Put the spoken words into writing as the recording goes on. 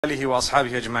Alihi wa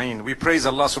ashabihi ajma'in. We praise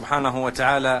Allah subhanahu wa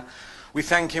ta'ala. We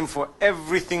thank Him for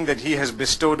everything that He has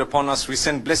bestowed upon us. We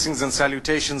send blessings and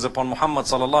salutations upon Muhammad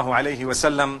sallallahu alayhi wa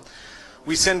sallam.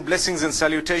 We send blessings and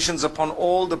salutations upon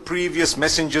all the previous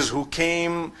messengers who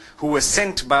came, who were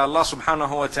sent by Allah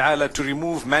subhanahu wa ta'ala to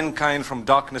remove mankind from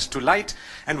darkness to light.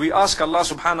 And we ask Allah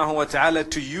subhanahu wa ta'ala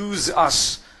to use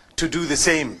us to do the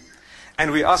same.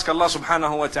 And we ask Allah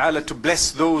subhanahu wa ta'ala to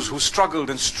bless those who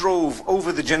struggled and strove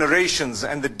over the generations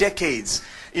and the decades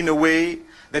in a way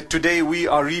that today we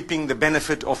are reaping the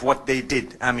benefit of what they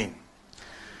did. Ameen.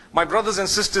 My brothers and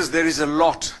sisters, there is a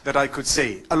lot that I could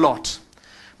say, a lot.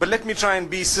 But let me try and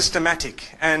be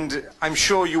systematic, and I'm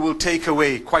sure you will take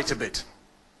away quite a bit.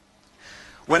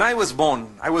 When I was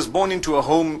born into a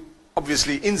home,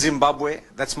 obviously in Zimbabwe.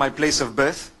 That's my place of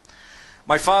birth.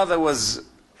 My father was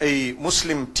a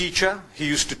Muslim teacher. He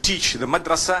used to teach the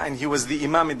madrasa, and he was the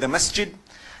imam in the masjid,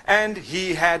 and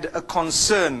he had a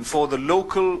concern for the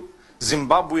local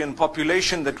Zimbabwean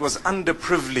population that was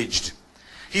underprivileged.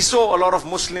 He saw a lot of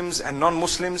Muslims and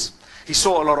non-Muslims. He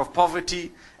saw a lot of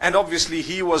poverty, and obviously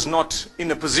he was not in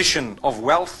a position of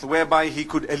wealth whereby he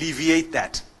could alleviate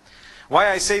that. Why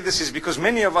I say this is because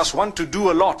many of us want to do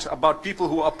a lot about people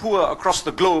who are poor across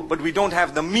the globe, but we don't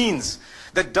have the means.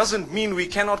 That doesn't mean we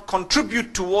cannot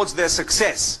contribute towards their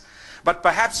success. But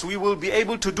perhaps we will be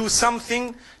able to do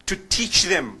something to teach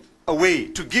them a way,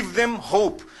 to give them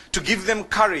hope, to give them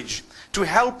courage, to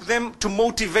help them, to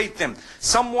motivate them.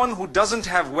 Someone who doesn't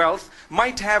have wealth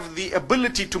might have the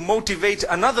ability to motivate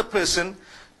another person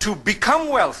to become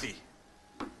wealthy.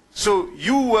 So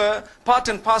you were part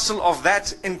and parcel of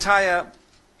that entire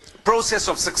process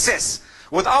of success,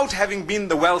 without having been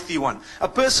the wealthy one. A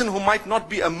person who might not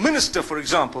be a minister, for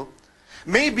example,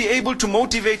 may be able to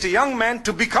motivate a young man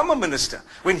to become a minister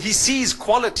when he sees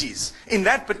qualities in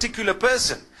that particular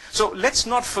person. So let's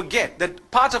not forget that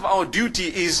part of our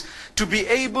duty is to be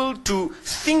able to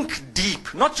think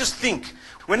deep, not just think.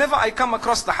 Whenever I come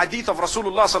across the hadith of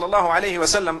Rasulullah sallallahu alayhi wa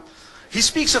sallam, he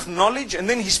speaks of knowledge, and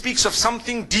then he speaks of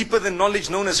something deeper than knowledge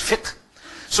known as fiqh.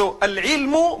 So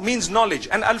al-ilmu means knowledge,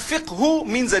 and al-fiqhu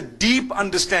means a deep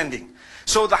understanding.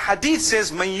 So the hadith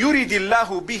says, "Man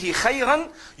yuridillahu bihi khayran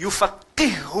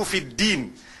yufaqqihhu fid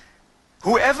din."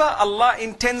 Whoever Allah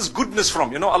intends goodness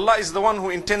from, Allah is the one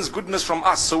who intends goodness from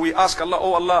us. So we ask Allah,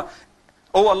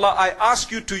 oh Allah, I ask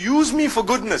you to use me for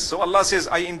goodness. So Allah says,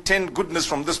 I intend goodness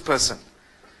from this person.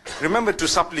 Remember to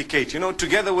supplicate,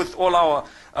 together with all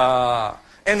our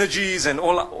energies and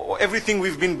everything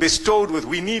we've been bestowed with.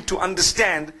 We need to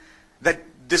understand that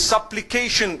the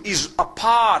supplication is a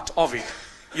part of it.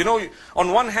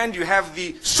 On one hand you have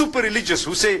the super religious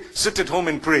who say, sit at home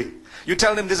and pray. You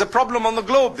tell them there's a problem on the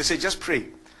globe, they say, just pray.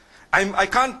 I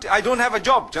don't have a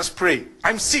job, just pray.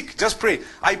 I'm sick, just pray.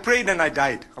 I prayed and I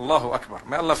died. Allahu Akbar.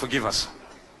 May Allah forgive us.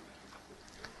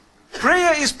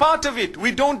 Prayer is part of it.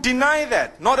 We don't deny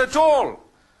that, not at all.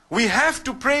 We have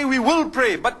to pray, we will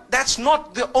pray, but that's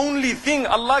not the only thing.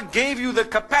 Allah gave you the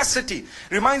capacity.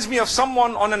 Reminds me of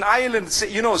someone on an island,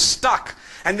 stuck,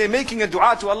 and they're making a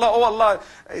dua to Allah. Oh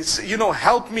Allah,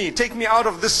 help me, take me out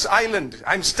of this island.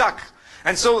 I'm stuck.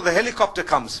 And so the helicopter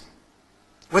comes.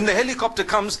 When the helicopter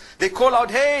comes, they call out,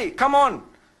 hey, come on.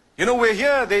 We're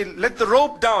here. They let the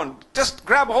rope down. Just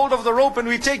grab hold of the rope and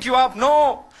we take you up.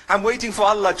 No, I'm waiting for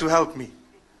Allah to help me.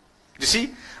 You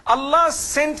see? Allah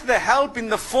sent the help in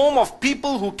the form of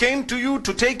people who came to you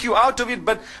to take you out of it,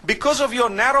 but because of your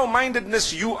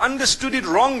narrow-mindedness, you understood it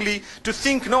wrongly to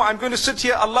think, no, I'm going to sit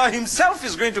here, Allah Himself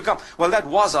is going to come. Well, that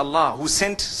was Allah who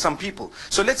sent some people.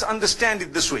 So let's understand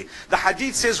it this way. The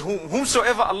hadith says,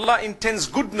 whomsoever Allah intends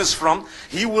goodness from,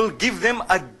 He will give them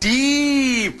a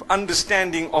deep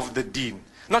understanding of the deen.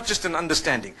 Not just an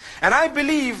understanding. And I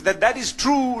believe that that is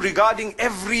true regarding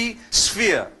every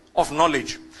sphere of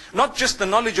knowledge. Not just the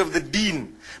knowledge of the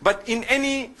deen, but in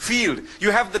any field.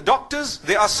 You have the doctors,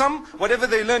 there are some, whatever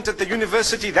they learnt at the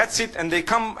university, that's it, and they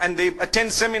come and they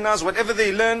attend seminars, whatever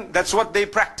they learn, that's what they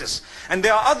practice. And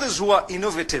there are others who are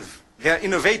innovative. They are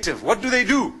innovative. What do?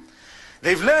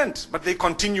 They've learnt, but they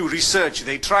continue research.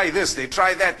 They try this, they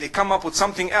try that, they come up with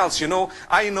something else.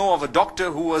 I know of a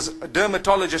doctor who was a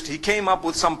dermatologist. He came up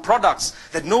with some products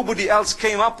that nobody else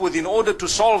came up with in order to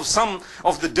solve some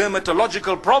of the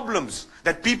dermatological problems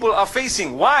that people are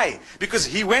facing. Why? Because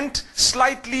he went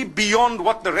slightly beyond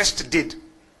what the rest did.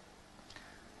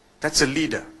 That's a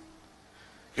leader.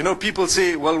 People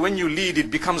say, well, when you lead, it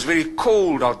becomes very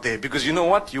cold out there, because you know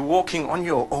what? You're walking on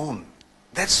your own.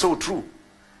 That's so true.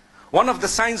 One of the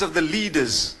signs of the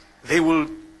leaders, they will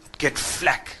get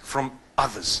flack from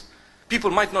others.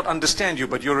 People might not understand you,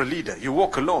 but you're a leader. You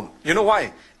walk alone. You know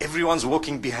why? Everyone's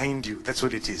walking behind you. That's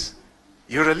what it is.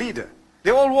 You're a leader.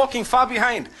 They're all walking far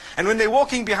behind. And when they're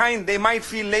walking behind, they might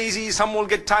feel lazy, some will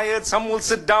get tired, some will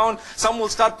sit down, some will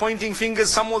start pointing fingers,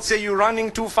 some will say you're running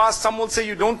too fast, some will say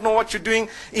you don't know what you're doing.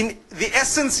 In the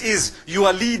essence is, you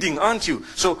are leading, aren't you?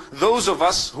 So those of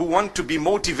us who want to be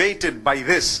motivated by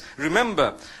this,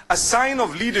 remember, a sign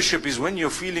of leadership is when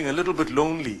you're feeling a little bit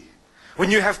lonely. When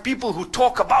you have people who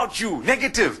talk about you,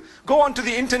 negative, go onto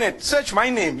the internet, search my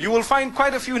name, you will find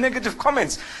quite a few negative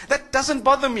comments. That doesn't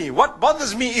bother me. What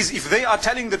bothers me is if they are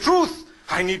telling the truth,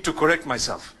 I need to correct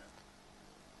myself.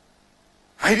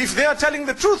 And if they are telling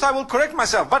the truth, I will correct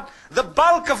myself. But the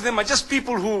bulk of them are just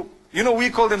people who, we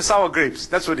call them sour grapes.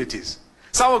 That's what it is.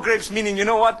 Sour grapes meaning, you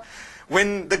know what?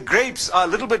 When the grapes are a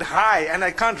little bit high and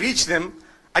I can't reach them,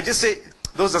 I just say,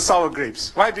 those are sour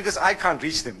grapes. Why? Because I can't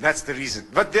reach them. That's the reason.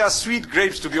 But they are sweet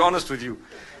grapes, to be honest with you.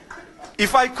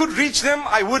 If I could reach them,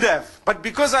 I would have. But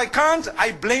because I can't,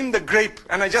 I blame the grape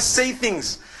and I just say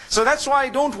things. So that's why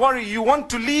don't worry. You want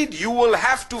to lead, you will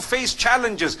have to face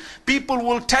challenges. People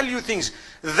will tell you things.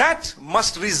 That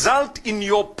must result in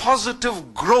your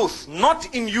positive growth,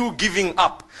 not in you giving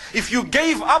up. If you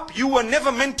gave up, you were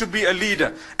never meant to be a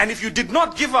leader. And if you did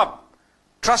not give up,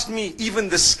 trust me, even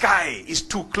the sky is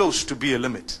too close to be a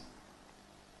limit.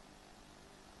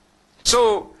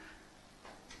 So,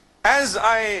 as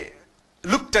I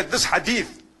looked at this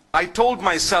hadith, I told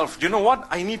myself, you know what?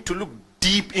 I need to look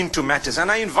deep into matters.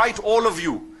 And I invite all of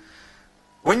you,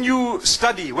 when you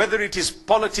study, whether it is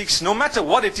politics, no matter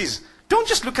what it is, don't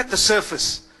just look at the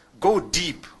surface. Go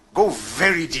deep. Go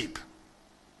very deep.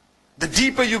 The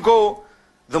deeper you go,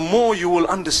 the more you will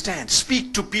understand.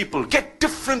 Speak to people. Get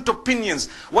different opinions.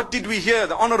 What did we hear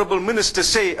the Honorable Minister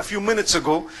say a few minutes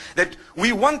ago? That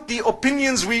we want the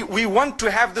opinions, we want to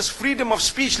have this freedom of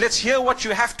speech. Let's hear what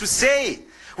you have to say.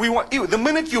 The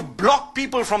minute you block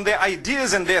people from their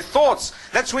ideas and their thoughts,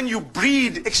 that's when you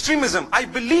breed extremism. I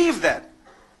believe that.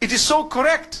 It is so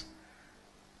correct.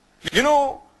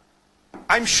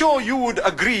 I'm sure you would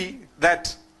agree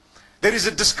that there is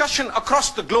a discussion across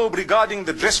the globe regarding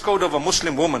the dress code of a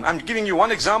Muslim woman. I'm giving you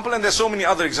one example and there's so many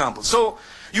other examples. So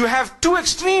you have two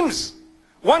extremes.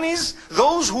 One is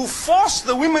those who force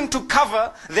the women to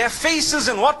cover their faces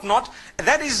and whatnot.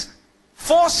 That is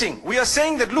forcing. We are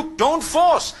saying that, look, don't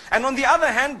force. And on the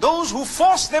other hand, those who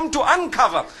force them to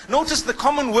uncover. Notice the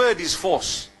common word is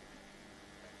force.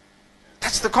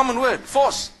 That's the common word,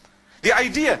 force. The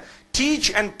idea,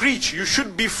 teach and preach. You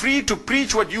should be free to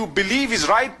preach what you believe is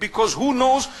right, because who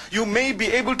knows, you may be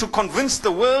able to convince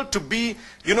the world to be,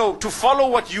 to follow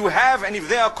what you have. And if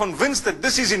they are convinced that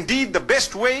this is indeed the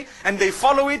best way and they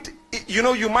follow it,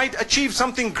 you might achieve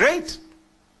something great.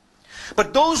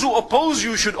 But those who oppose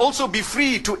you should also be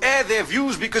free to air their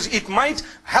views, because it might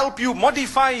help you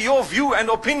modify your view and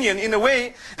opinion in a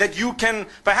way that you can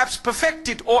perhaps perfect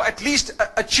it, or at least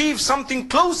achieve something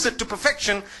closer to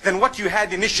perfection than what you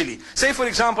had initially. Say for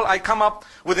example, I come up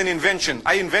with an invention.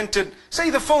 I invented, say,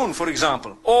 the phone for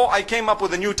example, or I came up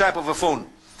with a new type of a phone.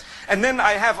 And then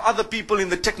I have other people in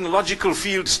the technological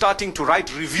field starting to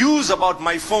write reviews about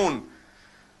my phone.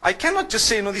 I cannot just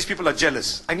say, these people are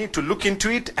jealous. I need to look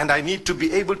into it, and I need to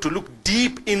be able to look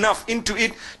deep enough into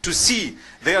it to see.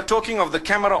 They are talking of the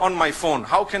camera on my phone.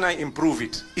 How can I improve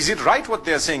it? Is it right what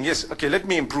they are saying? Yes, okay, let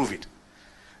me improve it.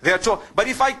 But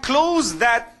if I close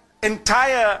that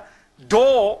entire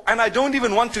door and I don't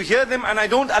even want to hear them and I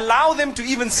don't allow them to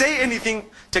even say anything,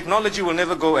 technology will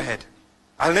never go ahead.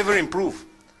 I'll never improve.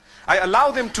 I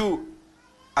allow them to,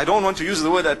 I don't want to use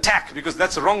the word attack because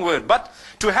that's the wrong word, but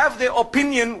to have their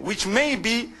opinion which may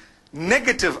be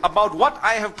negative about what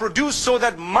I have produced, so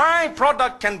that my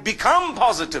product can become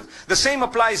positive. The same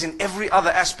applies in every other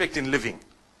aspect in living.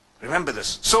 Remember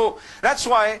this. So that's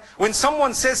why when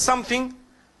someone says something,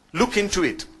 look into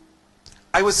it.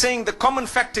 I was saying the common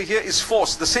factor here is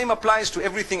force. The same applies to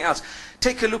everything else.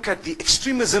 Take a look at the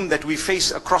extremism that we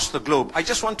face across the globe. I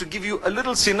just want to give you a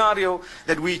little scenario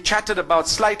that we chatted about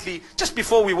slightly just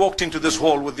before we walked into this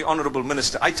hall with the Honorable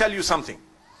Minister. I tell you something.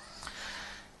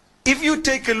 If you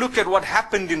take a look at what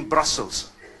happened in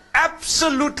Brussels,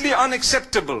 absolutely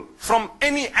unacceptable from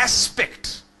any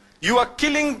aspect. You are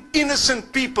killing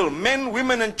innocent people, men,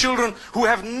 women and children who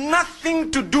have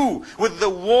nothing to do with the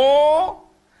war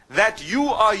that you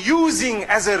are using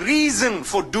as a reason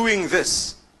for doing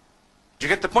this. Do you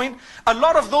get the point? A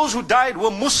lot of those who died were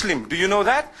Muslim. Do you know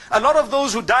that? A lot of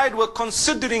those who died were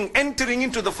considering entering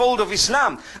into the fold of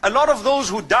Islam. A lot of those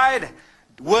who died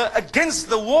were against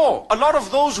the war. A lot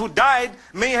of those who died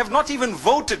may have not even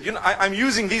voted. I'm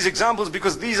using these examples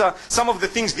because these are some of the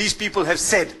things these people have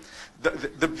said.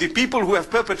 the people who have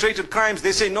perpetrated crimes,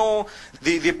 they say, no,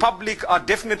 the public are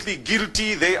definitely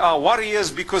guilty. They are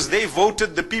warriors because they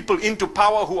voted the people into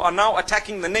power who are now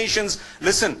attacking the nations.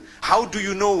 Listen, how do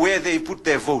you know where they put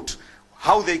their vote?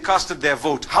 How they casted their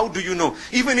vote? How do you know?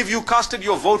 Even if you casted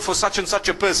your vote for such and such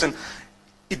a person,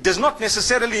 it does not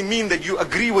necessarily mean that you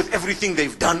agree with everything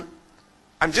they've done.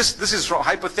 This is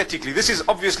hypothetically, this is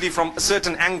obviously from a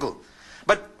certain angle.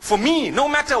 But for me, no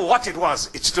matter what it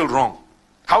was, it's still wrong.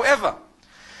 However,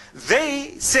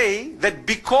 they say that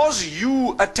because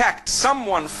you attacked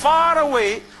someone far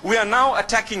away, we are now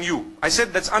attacking you. I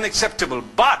said that's unacceptable.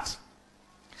 But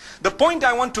the point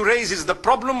I want to raise is the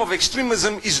problem of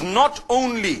extremism is not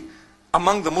only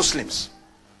among the Muslims.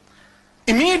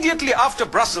 Immediately after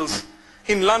Brussels,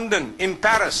 in London, in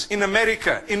Paris, in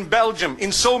America, in Belgium,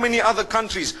 in so many other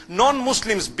countries,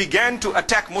 non-Muslims began to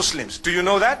attack Muslims. Do you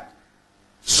know that?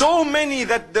 So many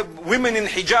that the women in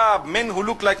hijab, men who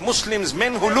look like Muslims,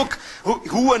 men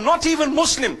who were not even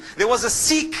Muslim. There was a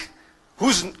Sikh,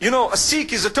 who's, a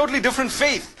Sikh is a totally different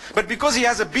faith. But because he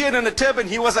has a beard and a turban,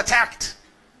 he was attacked.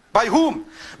 By whom?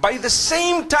 By the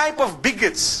same type of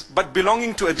bigots, but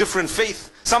belonging to a different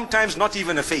faith. Sometimes not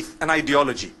even a faith, an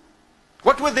ideology.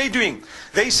 What were they doing?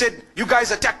 They said, you guys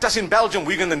attacked us in Belgium,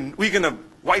 we're gonna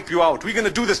wipe you out, we're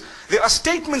gonna do this. There are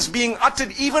statements being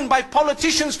uttered even by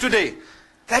politicians today,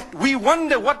 that we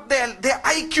wonder what their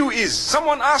IQ is.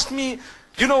 Someone asked me,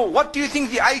 what do you think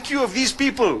the IQ of these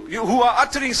people who are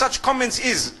uttering such comments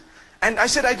is? And I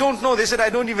said, I don't know. They said,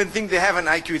 I don't even think they have an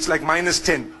IQ. It's like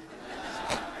 -10.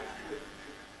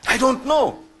 I don't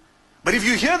know. But if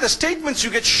you hear the statements, you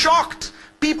get shocked.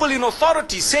 People in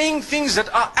authority saying things that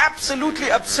are absolutely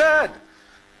absurd.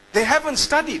 They haven't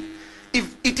studied.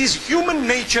 If it is human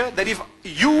nature that if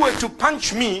you were to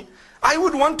punch me, I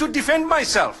would want to defend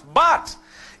myself. But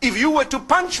if you were to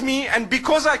punch me, and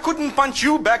because I couldn't punch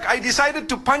you back, I decided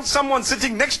to punch someone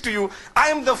sitting next to you, I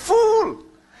am the fool.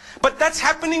 But that's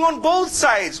happening on both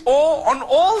sides, or on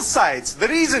all sides. The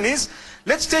reason is,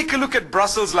 let's take a look at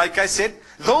Brussels. Like I said,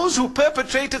 those who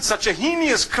perpetrated such a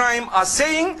heinous crime are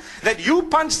saying that you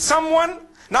punched someone,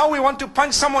 now we want to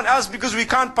punch someone else because we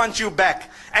can't punch you back.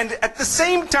 And at the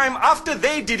same time, after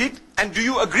they did it, and do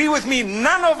you agree with me,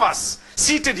 none of us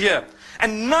seated here,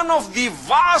 and none of the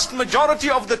vast majority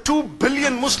of the 2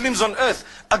 billion Muslims on earth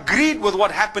agreed with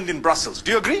what happened in Brussels.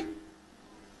 Do you agree?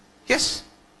 Yes.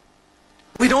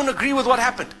 We don't agree with what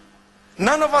happened.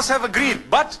 None of us have agreed,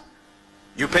 but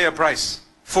you pay a price.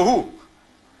 For who?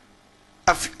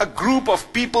 A group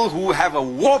of people who have a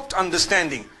warped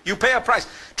understanding. You pay a price.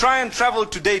 Try and travel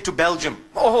today to Belgium.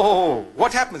 Oh,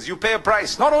 what happens? You pay a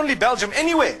price. Not only Belgium,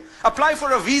 anywhere. Apply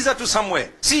for a visa to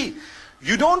somewhere. See,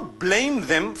 you don't blame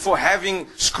them for having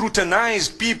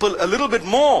scrutinized people a little bit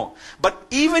more. But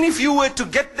even if you were to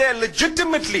get there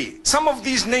legitimately, some of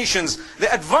these nations,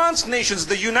 the advanced nations,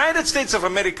 the United States of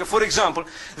America, for example,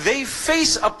 they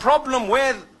face a problem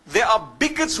where there are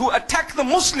bigots who attack the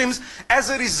Muslims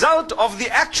as a result of the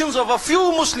actions of a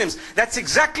few Muslims. That's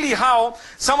exactly how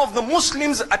some of the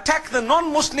Muslims attack the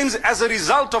non-Muslims as a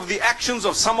result of the actions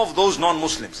of some of those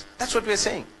non-Muslims. That's what we're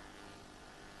saying.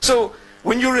 So,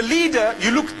 when you're a leader,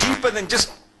 you look deeper than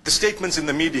just the statements in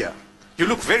the media. You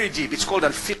look very deep. It's called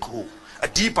al-fiqhu, a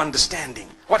deep understanding.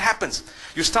 What happens?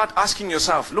 You start asking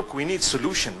yourself, look, we need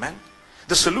solution, man.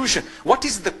 The solution. What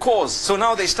is the cause? So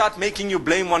now they start making you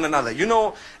blame one another.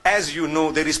 As you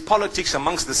know, there is politics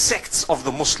amongst the sects of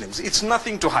the Muslims. It's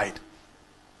nothing to hide.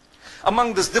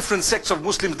 Among the different sects of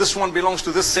Muslims, this one belongs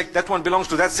to this sect, that one belongs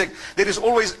to that sect. There is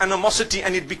always animosity,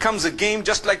 and it becomes a game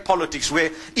just like politics, where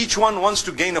each one wants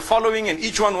to gain a following and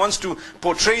each one wants to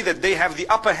portray that they have the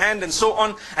upper hand and so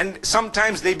on. And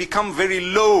sometimes they become very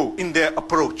low in their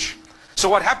approach. So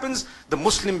what happens? The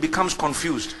Muslim becomes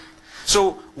confused.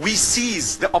 So we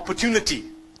seize the opportunity,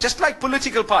 just like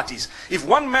political parties. If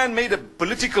one man made a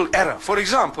political error, for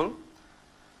example,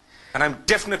 and I'm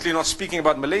definitely not speaking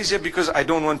about Malaysia because I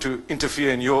don't want to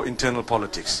interfere in your internal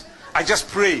politics. I just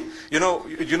pray, you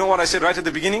know what I said right at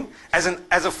the beginning? As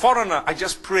a foreigner, I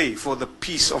just pray for the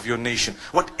peace of your nation.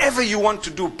 Whatever you want to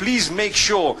do, please make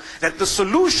sure that the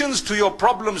solutions to your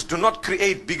problems do not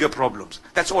create bigger problems.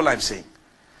 That's all I'm saying.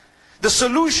 The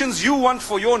solutions you want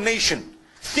for your nation,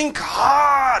 think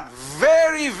hard,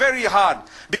 very, very hard.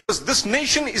 Because this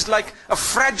nation is like a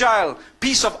fragile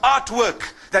piece of artwork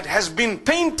that has been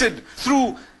painted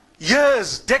through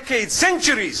years, decades,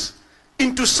 centuries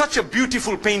into such a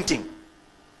beautiful painting.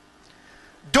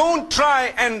 Don't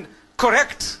try and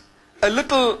correct a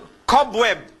little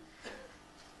cobweb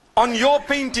on your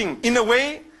painting in a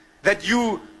way that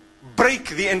you break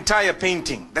the entire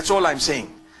painting. That's all I'm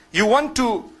saying. You want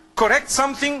to correct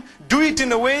something, do it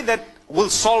in a way that will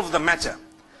solve the matter.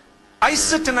 I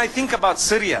sit and I think about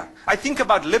Syria, I think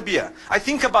about Libya, I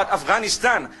think about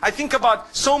Afghanistan, I think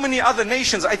about so many other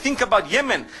nations, I think about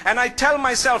Yemen, and I tell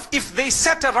myself, if they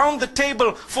sat around the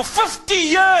table for 50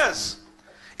 years,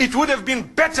 it would have been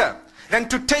better than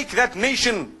to take that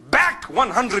nation back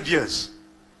 100 years.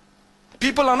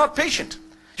 People are not patient.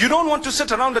 You don't want to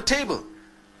sit around the table.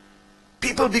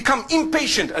 People become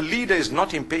impatient. A leader is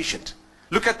not impatient.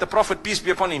 Look at the Prophet, peace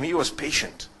be upon him, he was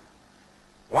patient.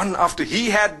 One after, he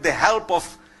had the help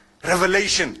of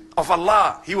revelation of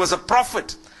Allah. He was a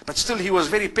prophet, but still he was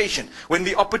very patient. When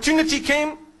the opportunity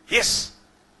came, yes,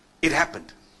 it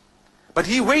happened. But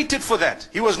he waited for that.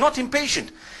 He was not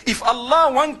impatient. If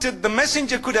Allah wanted, the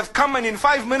messenger could have come and in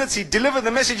 5 minutes he'd deliver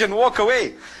the message and walk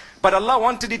away. But Allah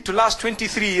wanted it to last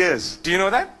 23 years. Do you know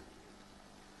that?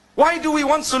 Why do we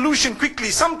want solution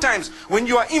quickly? Sometimes when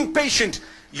you are impatient,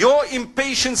 your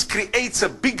impatience creates a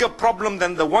bigger problem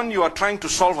than the one you are trying to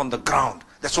solve on the ground.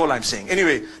 That's all I'm saying.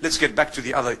 Anyway, let's get back to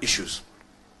the other issues.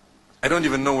 I don't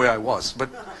even know where I was, but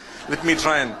let me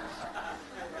try and...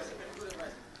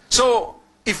 So,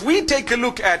 if we take a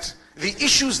look at the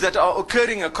issues that are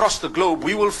occurring across the globe,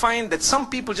 we will find that some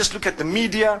people just look at the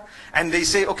media and they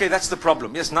say, okay, that's the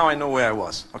problem. Yes, now I know where I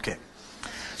was. Okay.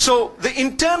 So, the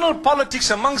internal politics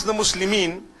amongst the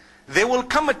Muslimin, there will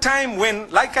come a time when,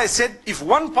 like I said, if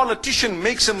one politician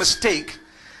makes a mistake,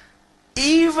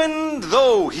 even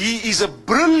though he is a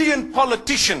brilliant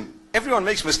politician, everyone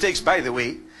makes mistakes by the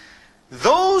way,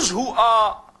 those who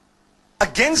are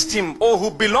against him or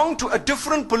who belong to a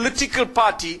different political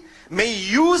party may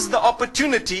use the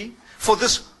opportunity for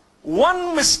this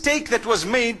one mistake that was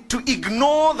made to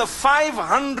ignore the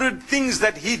 500 things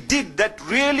that he did that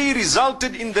really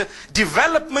resulted in the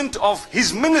development of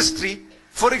his ministry,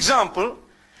 for example,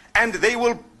 and they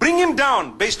will bring him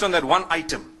down based on that one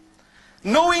item,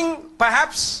 knowing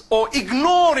perhaps or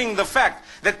ignoring the fact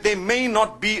that there may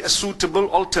not be a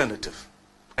suitable alternative.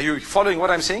 Are you following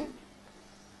what I'm saying?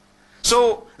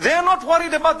 So they are not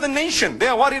worried about the nation, they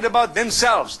are worried about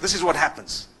themselves. This is what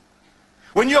happens.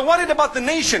 When you are worried about the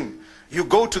nation, you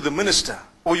go to the minister,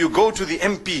 or you go to the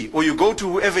MP, or you go to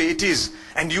whoever it is,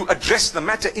 and you address the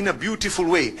matter in a beautiful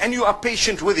way, and you are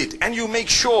patient with it, and you make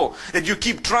sure that you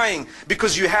keep trying,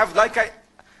 because you have, like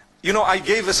I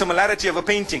gave a similarity of a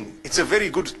painting. It's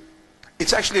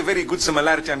actually a very good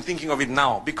similarity. I'm thinking of it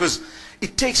now, because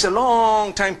it takes a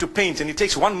long time to paint, and it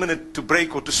takes 1 minute to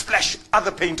break or to splash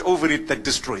other paint over it that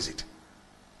destroys it.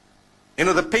 You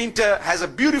know, the painter has a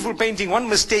beautiful painting, one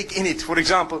mistake in it, for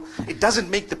example, it doesn't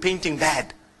make the painting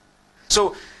bad.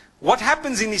 So, what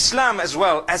happens in Islam as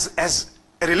well, as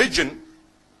a religion,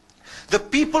 the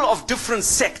people of different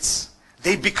sects,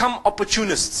 they become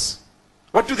opportunists.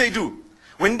 What do?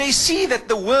 When they see that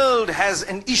the world has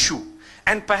an issue,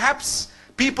 and perhaps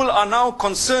people are now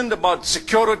concerned about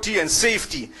security and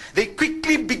safety, they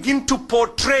quickly begin to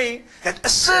portray that a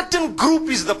certain group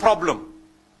is the problem.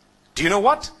 Do you know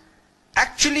what?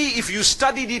 Actually, if you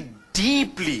studied it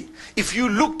deeply, if you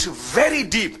looked very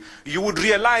deep, you would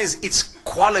realize it's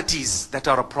qualities that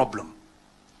are a problem.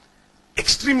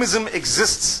 Extremism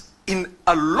exists in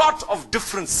a lot of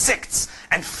different sects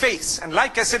and faiths. And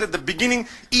like I said at the beginning,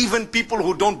 even people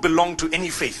who don't belong to any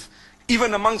faith.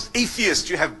 Even amongst atheists,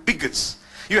 you have bigots.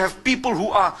 You have people who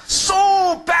are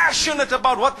so passionate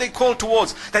about what they call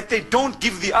towards that they don't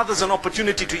give the others an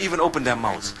opportunity to even open their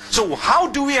mouths. So how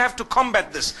do we have to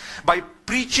combat this? By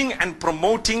preaching and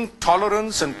promoting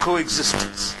tolerance and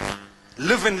coexistence.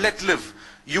 Live and let live.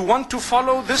 You want to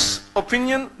follow this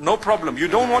opinion? No problem. You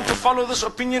don't want to follow this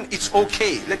opinion? It's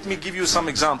okay. Let me give you some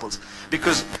examples,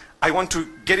 because I want to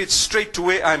get it straight to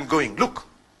where I'm going. Look,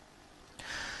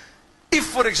 if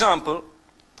for example,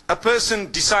 a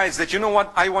person decides that, you know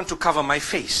what, I want to cover my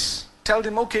face. Tell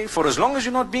them, okay, for as long as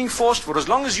you're not being forced, for as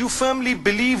long as you firmly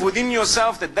believe within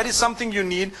yourself that that is something you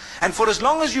need, and for as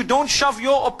long as you don't shove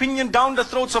your opinion down the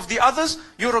throats of the others,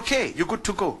 you're okay, you're good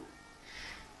to go.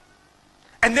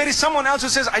 And there is someone else who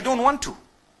says, I don't want to.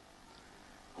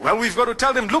 Well, we've got to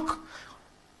tell them, look,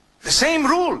 the same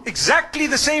rule, exactly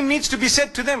the same needs to be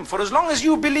said to them. For as long as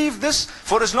you believe this,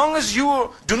 for as long as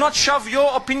you do not shove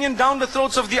your opinion down the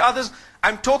throats of the others,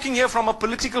 I'm talking here from a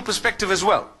political perspective as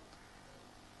well.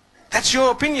 That's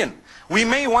your opinion. We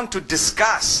may want to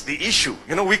discuss the issue.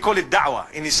 You know, we call it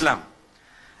dawaah in Islam.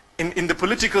 In the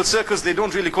political circles, they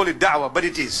don't really call it dawaah, but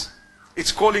it is.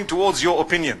 It's calling towards your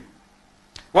opinion.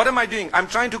 What am I doing? I'm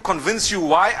trying to convince you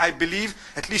why I believe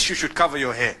at least you should cover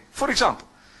your hair, for example.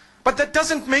 But that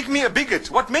doesn't make me a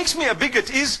bigot. What makes me a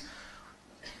bigot is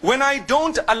when I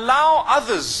don't allow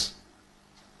others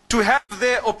to have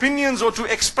their opinions or to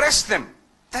express them.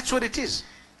 That's what it is.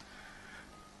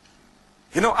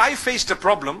 You know, I faced a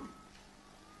problem,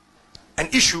 an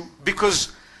issue,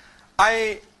 because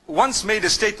I once made a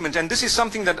statement, and this is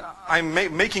something that I'm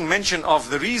making mention of.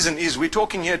 The reason is we're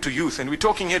talking here to youth, and we're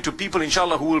talking here to people,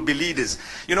 inshallah, who will be leaders.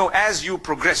 You know, as you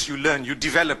progress, you learn, you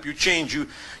develop, you change, you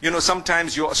know,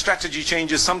 sometimes your strategy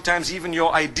changes, sometimes even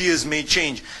your ideas may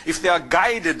change. If they are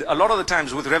guided a lot of the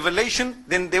times with revelation,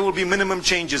 then there will be minimum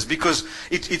changes, because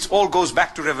it all goes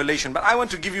back to revelation. But I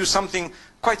want to give you something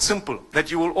quite simple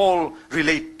that you will all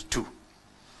relate to.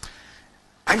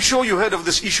 I'm sure you heard of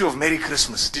this issue of Merry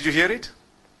Christmas. Did you hear it?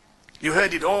 You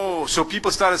heard it. Oh, so people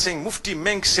started saying, Mufti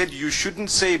Menk said you shouldn't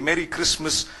say Merry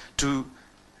Christmas to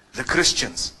the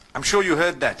Christians. I'm sure you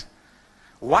heard that.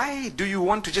 Why do you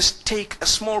want to just take a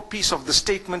small piece of the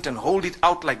statement and hold it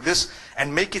out like this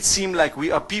and make it seem like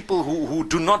we are people who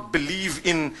do not believe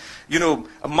in, you know,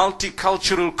 a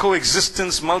multicultural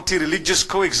coexistence, multi-religious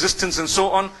coexistence and so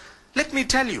on? Let me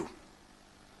tell you,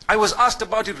 I was asked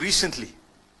about it recently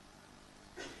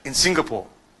in Singapore.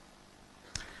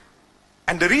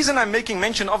 And the reason I'm making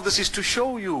mention of this is to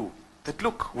show you that,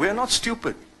 look, we're not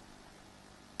stupid.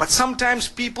 But sometimes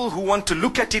people who want to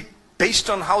look at it based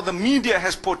on how the media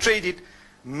has portrayed it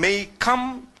may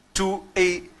come to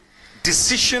a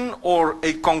decision or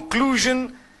a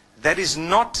conclusion that is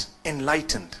not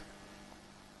enlightened.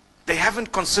 They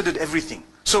haven't considered everything.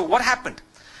 So what happened?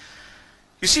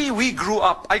 You see,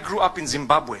 I grew up in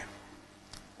Zimbabwe.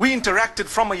 We interacted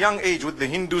from a young age with the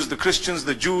Hindus, the Christians,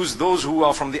 the Jews, those who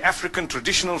are from the African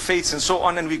traditional faiths and so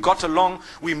on, and we got along.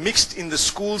 We mixed in the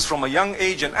schools from a young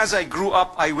age, and as I grew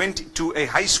up, I went to a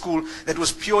high school that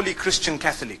was purely Christian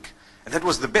Catholic. And that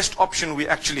was the best option we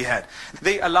actually had.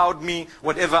 They allowed me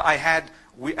whatever I had,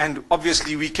 and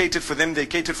obviously we catered for them, they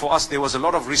catered for us. There was a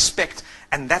lot of respect,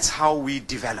 and that's how we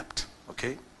developed.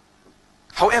 Okay?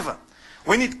 However,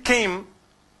 when it came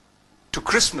to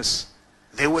Christmas,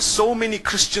 there were so many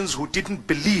Christians who didn't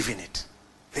believe in it.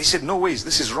 They said, no ways,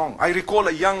 this is wrong. I recall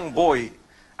a young boy,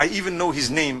 I even know his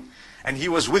name, and he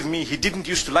was with me. He didn't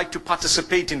used to like to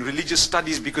participate in religious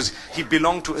studies because he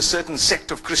belonged to a certain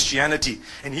sect of Christianity.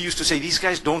 And he used to say, these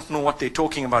guys don't know what they're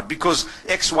talking about because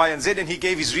X, Y, and Z, and he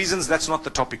gave his reasons. That's not the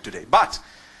topic today. But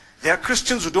there are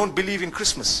Christians who don't believe in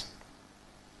Christmas.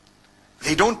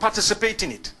 They don't participate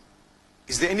in it.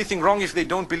 Is there anything wrong if they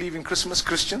don't believe in Christmas,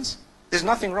 Christians? There's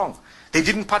nothing wrong. They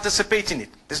didn't participate in it.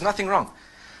 There's nothing wrong.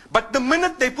 But the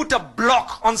minute they put a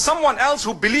block on someone else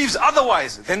who believes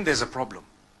otherwise, then there's a problem.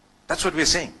 That's what we're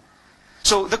saying.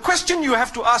 So the question you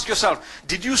have to ask yourself,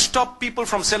 did you stop people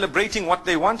from celebrating what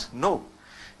they want? No.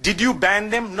 Did you ban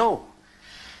them? No.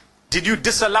 Did you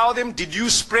disallow them? Did you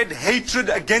spread hatred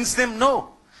against them? No.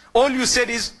 All you said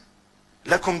is,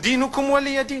 Lakum dinukum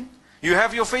waliya din. You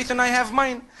have your faith and I have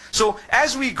mine. So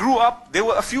as we grew up, there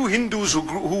were a few Hindus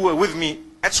who were with me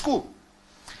at school.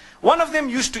 One of them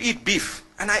used to eat beef.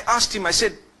 And I asked him, I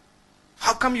said,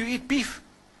 how come you eat beef?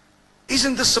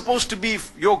 Isn't this supposed to be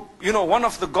one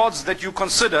of the gods that you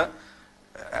consider,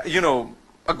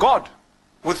 a god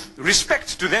with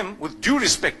respect to them, with due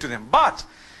respect to them? But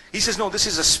he says, no, this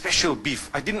is a special beef.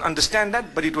 I didn't understand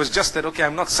that, but it was just that, okay,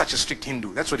 I'm not such a strict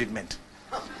Hindu. That's what it meant.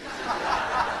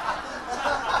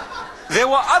 There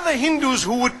were other Hindus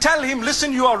who would tell him,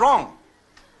 listen, you are wrong.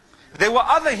 There were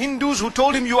other Hindus who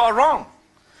told him you are wrong.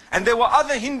 And there were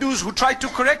other Hindus who tried to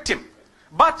correct him.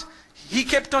 But he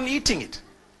kept on eating it.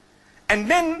 And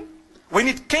then, when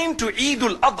it came to Eid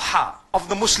al-Adha of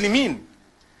the Muslimin,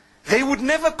 they would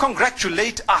never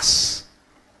congratulate us.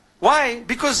 Why?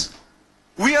 Because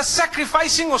we are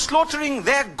sacrificing or slaughtering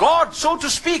their God, so to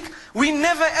speak. We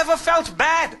never ever felt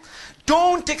bad.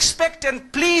 Don't expect,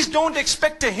 and please don't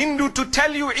expect a Hindu to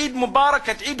tell you Eid Mubarak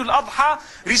at Eid al-Adha.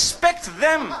 Respect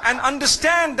them and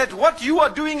understand that what you are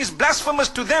doing is blasphemous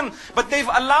to them, but they've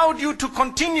allowed you to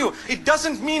continue. It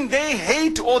doesn't mean they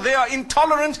hate or they are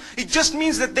intolerant. It just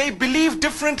means that they believe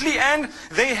differently and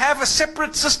they have a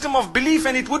separate system of belief,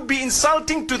 and it would be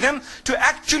insulting to them to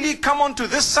actually come onto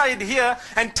this side here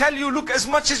and tell you, look, as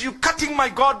much as you're cutting my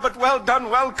God, but well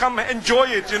done, welcome, enjoy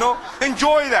it,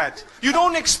 enjoy that. You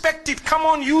don't expect it. Come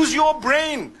on, use your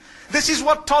brain. This is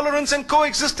what tolerance and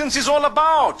coexistence is all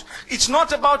about. It's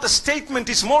not about a statement.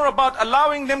 It's more about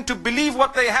allowing them to believe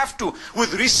what they have to,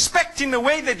 with respect in a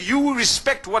way that you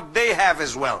respect what they have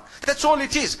as well. That's all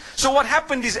it is. So what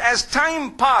happened is, as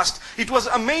time passed, it was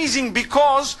amazing,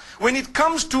 because when it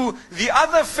comes to the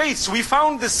other faiths, we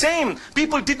found the same.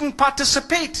 People didn't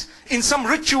participate in some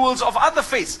rituals of other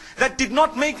faiths that did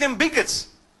not make them bigots,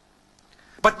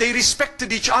 but they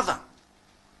respected each other.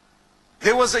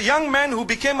 There was a young man who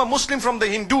became a Muslim from the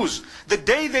Hindus. The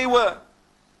day they were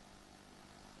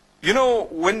you know,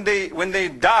 when they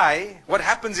die, what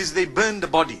happens is they burn the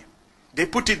body. They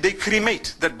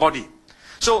cremate that body.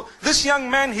 So this young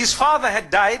man, his father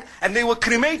had died, and they were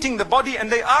cremating the body,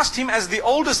 and they asked him as the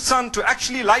oldest son to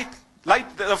actually light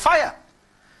the fire.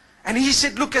 And he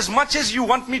said, look, as much as you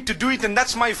want me to do it, and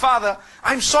that's my father,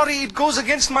 I'm sorry, it goes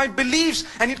against my beliefs.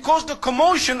 And it caused a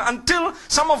commotion until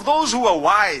some of those who were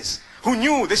wise, who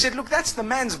knew, they said, look, that's the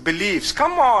man's beliefs.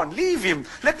 Come on, leave him.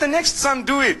 Let the next son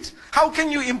do it. How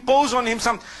can you impose on him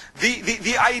some...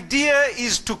 The idea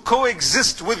is to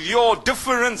coexist with your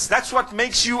difference. That's what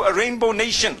makes you a rainbow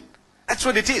nation. That's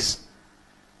what it is.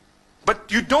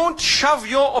 But you don't shove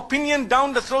your opinion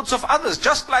down the throats of others.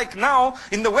 Just like now,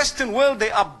 in the Western world,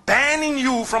 they are banning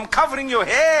you from covering your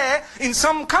hair in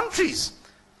some countries.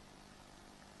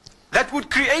 That would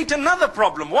create another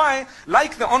problem. Why?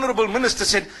 Like the Honorable Minister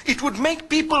said, it would make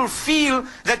people feel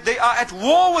that they are at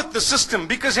war with the system.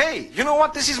 Because, hey, you know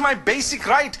what? This is my basic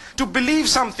right to believe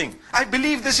something. I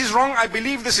believe this is wrong. I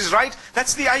believe this is right.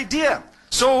 That's the idea.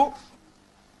 So,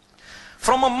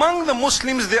 from among the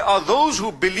Muslims, there are those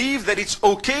who believe that it's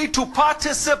okay to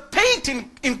participate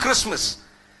in Christmas.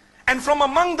 And from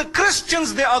among the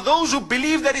Christians, there are those who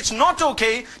believe that it's not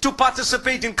okay to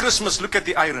participate in Christmas. Look at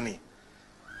the irony.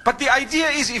 But the idea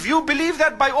is, if you believe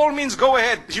that, by all means, go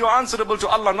ahead. You are answerable to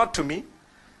Allah, not to me.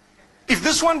 If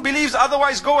this one believes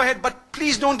otherwise, go ahead. But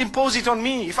please don't impose it on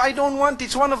me. If I don't want,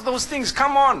 it's one of those things.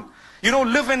 Come on. You know,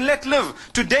 live and let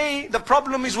live. Today, the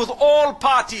problem is with all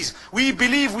parties. We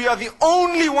believe we are the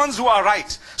only ones who are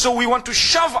right. So we want to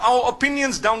shove our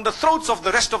opinions down the throats of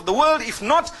the rest of the world. If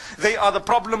not, they are the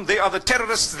problem, they are the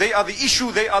terrorists, they are the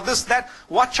issue, they are this, that.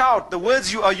 Watch out. The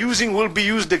words you are using will be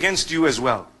used against you as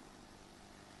well.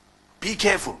 Be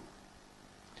careful.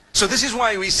 So this is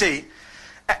why we say,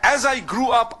 as I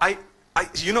grew up,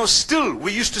 you know, still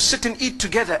we used to sit and eat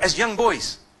together as young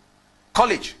boys.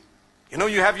 College. You know,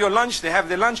 you have your lunch, they have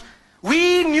their lunch.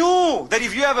 We knew that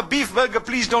if you have a beef burger,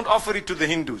 please don't offer it to the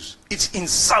Hindus. It's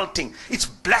insulting. It's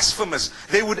blasphemous.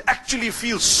 They would actually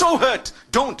feel so hurt.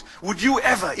 Don't. Would you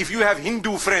ever, if you have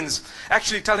Hindu friends,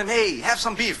 actually tell them, hey, have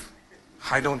some beef?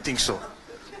 I don't think so.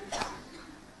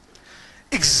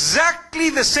 Exactly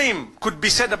the same could be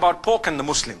said about pork and the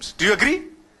Muslims. Do you agree?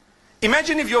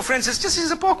 Imagine if your friend says, just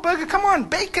is a pork burger, come on,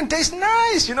 bacon tastes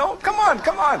nice, you know, come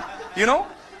on, you know.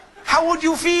 How would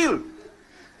you feel?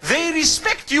 They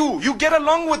respect you, you get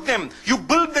along with them, you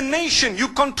build the nation, you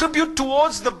contribute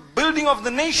towards the building of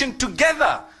the nation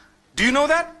together. Do you know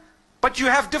that? But you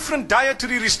have different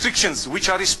dietary restrictions which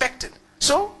are respected.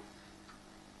 So,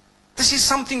 this is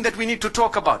something that we need to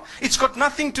talk about. It's got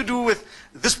nothing to do with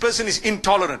this person is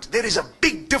intolerant. There is a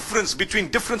big difference between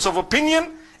difference of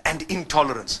opinion and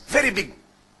intolerance. Very big.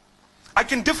 I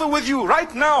can differ with you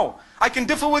right now. I can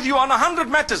differ with you on 100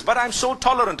 matters, but I'm so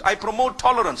tolerant. I promote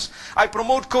tolerance. I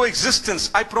promote coexistence.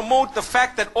 I promote the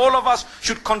fact that all of us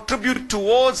should contribute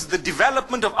towards the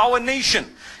development of our nation.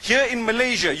 Here in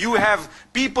Malaysia, you have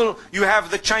people, you have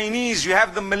the Chinese, you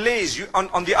have the Malays.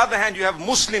 On the other hand, you have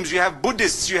Muslims, you have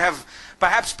Buddhists, you have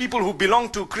perhaps people who belong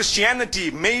to Christianity,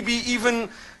 maybe even,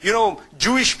 you know,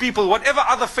 Jewish people, whatever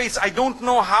other faiths. I don't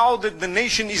know how the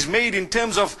nation is made in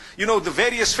terms of, you know, the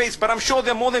various faiths, but I'm sure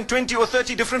there are more than 20 or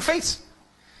 30 different faiths.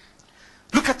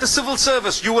 Look at the civil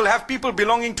service. You will have people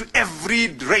belonging to every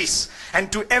race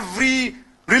and to every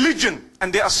religion,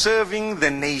 and they are serving the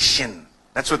nation.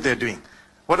 That's what they're doing.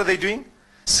 What are they doing?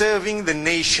 Serving the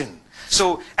nation.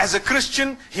 So, as a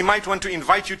Christian, he might want to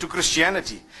invite you to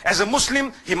Christianity. As a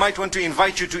Muslim, he might want to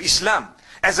invite you to Islam.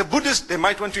 As a Buddhist, they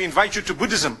might want to invite you to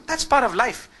Buddhism. That's part of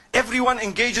life. Everyone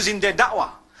engages in their da'wah.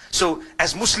 So,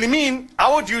 as Muslimin,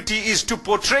 our duty is to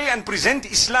portray and present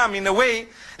Islam in a way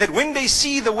that when they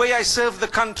see the way I serve the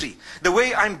country, the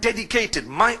way I'm dedicated,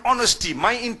 my honesty,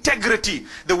 my integrity,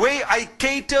 the way I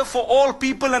cater for all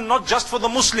people and not just for the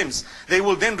Muslims, they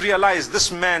will then realize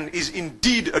this man is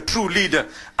indeed a true leader.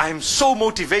 I'm so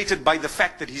motivated by the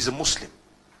fact that he's a Muslim.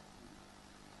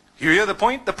 You hear the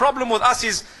point? The problem with us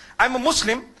is, I'm a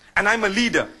Muslim and I'm a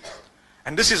leader.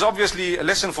 And this is obviously a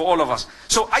lesson for all of us.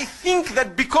 So I think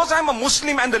that because I'm a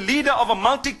Muslim and a leader of a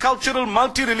multicultural,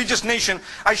 multi-religious nation,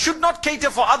 I should not cater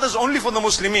for others only for the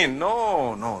Muslimin.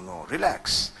 No,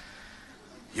 relax.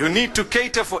 You need to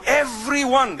cater for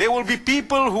everyone. There will be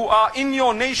people who are in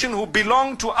your nation who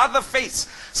belong to other faiths.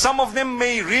 Some of them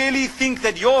may really think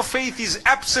that your faith is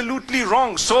absolutely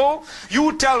wrong. So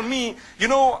you tell me, you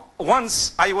know,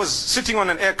 once I was sitting on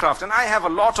an aircraft, and I have a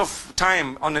lot of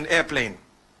time on an airplane.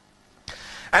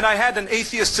 And I had an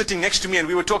atheist sitting next to me, and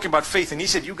we were talking about faith, and he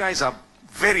said, you guys are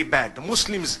very bad. The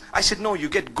Muslims, I said, no, you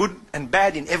get good and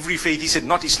bad in every faith. He said,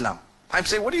 not Islam. I'm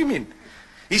saying, what do you mean?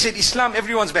 He said, Islam,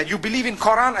 everyone's bad. You believe in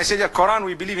Quran? I said, yeah, Quran,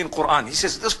 we believe in Quran. He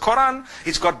says, this Quran,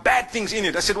 it's got bad things in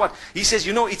it. I said, what? He says,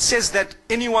 you know, it says that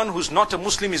anyone who's not a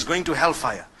Muslim is going to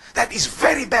hellfire. That is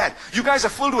very bad. You guys are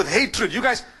filled with hatred. You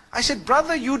guys, I said,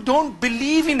 brother, you don't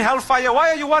believe in hellfire.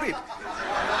 Why are you worried?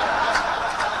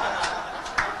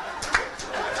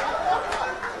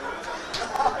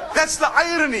 That's the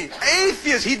irony.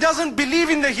 Atheist, he doesn't believe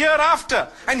in the hereafter.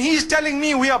 And he's telling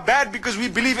me we are bad because we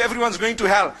believe everyone's going to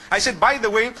hell. I said, by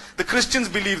the way, the Christians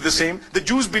believe the same, the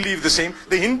Jews believe the same,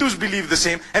 the Hindus believe the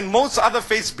same, and most other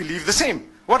faiths believe the same.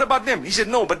 What about them? He said,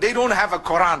 no, but they don't have a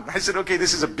Quran. I said, okay,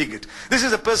 this is a bigot. This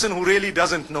is a person who really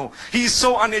doesn't know. He is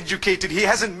so uneducated. He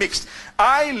hasn't mixed.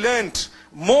 I learned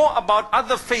more about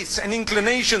other faiths and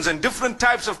inclinations and different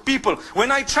types of people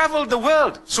when I traveled the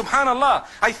world. Subhanallah.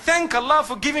 I thank Allah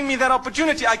for giving me that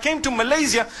opportunity. I came to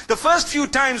Malaysia. The first few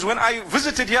times when I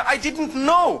visited here, I didn't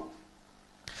know.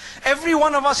 Every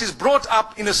one of us is brought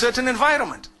up in a certain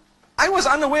environment. I was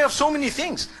unaware of so many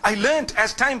things. I learned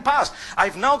as time passed.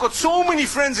 I've now got so many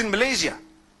friends in Malaysia.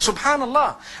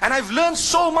 Subhanallah. And I've learned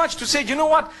so much to say, you know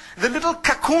what? The little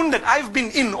cocoon that I've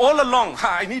been in all along,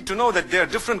 I need to know that there are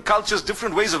different cultures,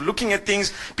 different ways of looking at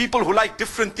things, people who like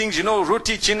different things, you know,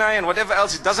 roti, chinai and whatever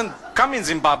else. It doesn't come in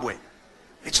Zimbabwe.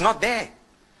 It's not there.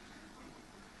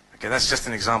 Okay, that's just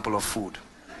an example of food.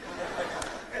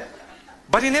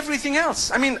 But in everything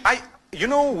else, I mean, you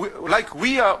know,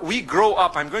 we grow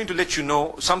up. I'm going to let you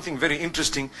know something very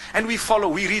interesting. And we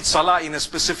read Salah in a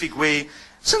specific way.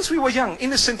 Since we were young,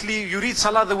 innocently, you read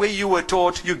Salah the way you were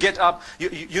taught. You get up,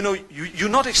 you're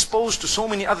not exposed to so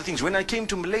many other things. When I came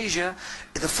to Malaysia,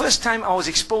 the first time I was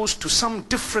exposed to some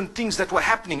different things that were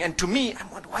happening. And to me,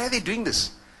 I'm wondering, why are they doing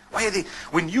this? Why are they?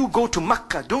 When you go to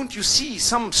Makkah, don't you see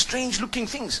some strange looking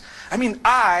things? I mean,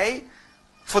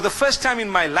 for the first time in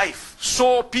my life,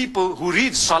 saw people who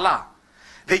read Salah.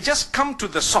 They just come to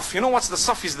the saf. You know what's the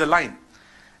saf? Is the line.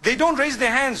 They don't raise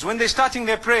their hands when they're starting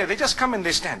their prayer. They just come and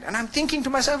they stand. And I'm thinking to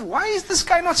myself, why is this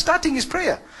guy not starting his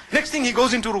prayer? Next thing he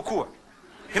goes into ruku'.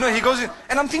 You know, he goes in.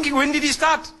 And I'm thinking, when did he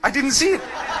start? I didn't see it.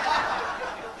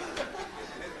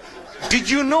 Did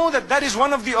you know that that is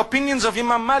one of the opinions of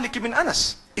Imam Malik ibn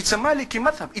Anas? It's a Maliki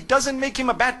Mazhab. It doesn't make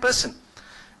him a bad person.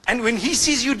 And when he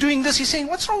sees you doing this, he's saying,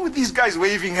 what's wrong with these guys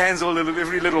waving hands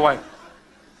every little while?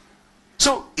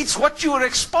 So it's what you are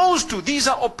exposed to. These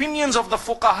are opinions of the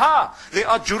fuqaha. They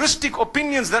are juristic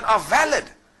opinions that are valid.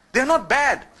 They're not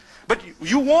bad. But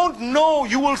you won't know,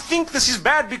 you will think this is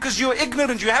bad because you're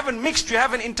ignorant, you haven't mixed, you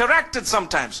haven't interacted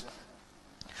sometimes.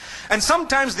 And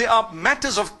sometimes there are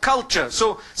matters of culture.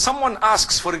 So someone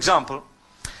asks, for example,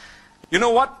 you know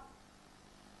what?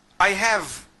 I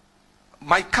have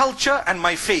my culture and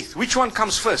my faith. Which one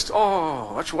comes first?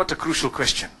 Oh, what a crucial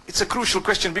question. It's a crucial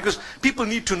question because people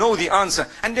need to know the answer.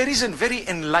 And there is a very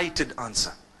enlightened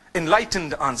answer.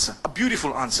 Enlightened answer. A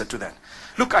beautiful answer to that.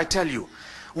 Look, I tell you,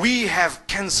 we have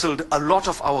cancelled a lot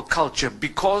of our culture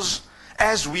because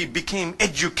as we became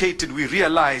educated, we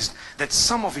realized that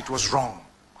some of it was wrong.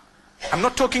 I'm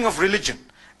not talking of religion.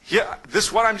 Here,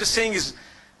 what I'm just saying is,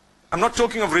 I'm not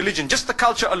talking of religion, just the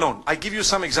culture alone. I give you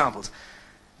some examples.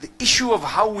 The issue of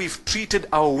how we've treated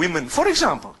our women. For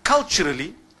example,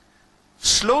 culturally,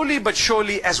 slowly but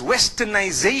surely as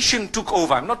westernization took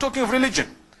over, I'm not talking of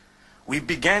religion, we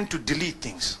began to delete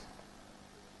things.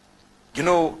 You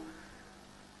know,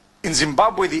 in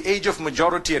Zimbabwe, the age of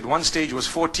majority at one stage was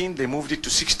 14, they moved it to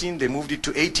 16, they moved it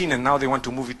to 18, and now they want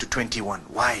to move it to 21.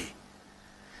 Why?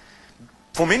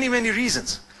 For many, many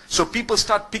reasons. So people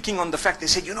start picking on the fact, they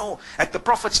say, you know, at the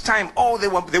Prophet's time, oh, they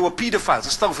were pedophiles,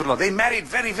 astaghfirullah. They married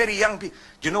very, very young people.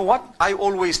 You know what? I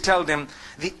always tell them,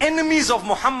 the enemies of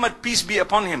Muhammad, peace be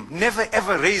upon him, never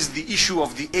ever raised the issue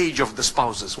of the age of the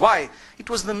spouses. Why? It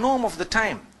was the norm of the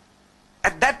time.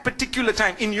 At that particular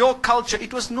time, in your culture,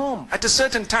 it was norm at a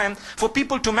certain time for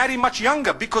people to marry much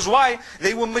younger. Because why?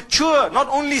 They were mature, not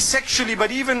only sexually, but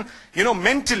even, you know,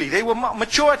 mentally. They were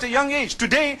mature at a young age.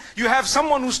 Today, you have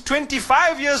someone who's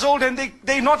 25 years old and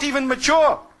they're not even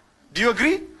mature. Do you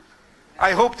agree?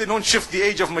 I hope they don't shift the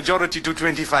age of majority to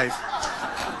 25.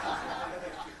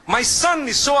 My son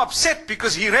is so upset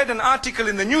because he read an article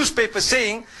in the newspaper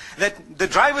saying that the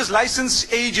driver's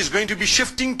license age is going to be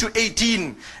shifting to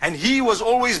 18. And he was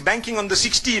always banking on the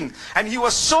 16. And he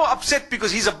was so upset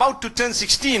because he's about to turn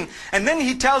 16. And then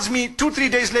he tells me 2-3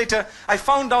 days later, I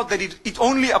found out that it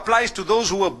only applies to those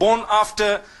who were born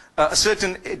after a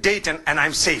certain date and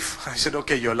I'm safe. I said,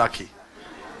 okay, you're lucky.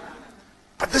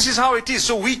 But this is how it is.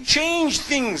 So we change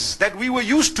things that we were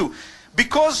used to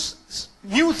because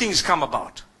new things come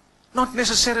about. Not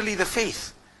necessarily the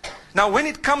faith. Now when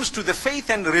it comes to the faith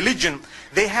and religion,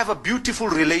 they have a beautiful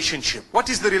relationship. What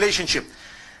is the relationship?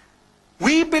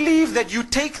 We believe that you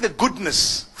take the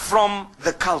goodness from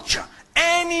the culture.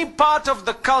 Any part of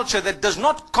the culture that does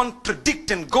not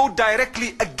contradict and go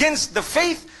directly against the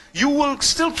faith, you will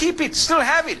still keep it, still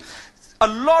have it. A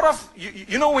lot of,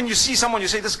 you know, when you see someone, you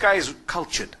say, this guy is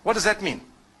cultured. What does that mean?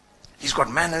 He's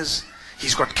got manners,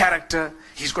 he's got character,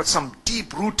 he's got some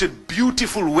deep-rooted,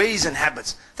 beautiful ways and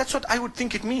habits. That's what I would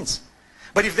think it means.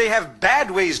 But if they have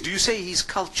bad ways, do you say he's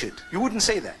cultured? You wouldn't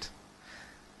say that.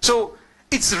 So,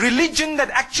 it's religion that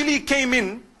actually came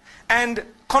in and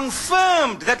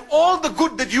confirmed that all the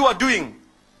good that you are doing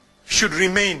should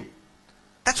remain.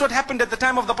 That's what happened at the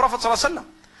time of the Prophet ﷺ.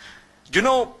 You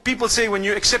know, people say when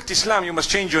you accept Islam, you must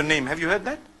change your name. Have you heard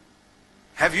that?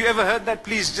 Have you ever heard that?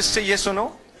 Please just say yes or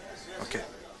no. Okay.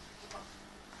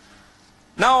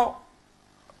 Now,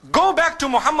 go back to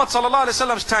Muhammad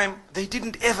ﷺ's time. They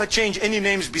didn't ever change any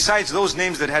names besides those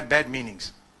names that had bad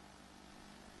meanings.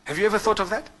 Have you ever thought of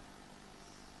that?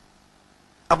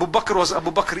 Abu Bakr was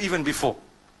Abu Bakr even before.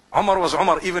 Umar was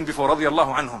Umar even before,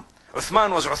 radiyallahu anhum.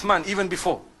 Uthman was Uthman even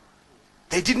before.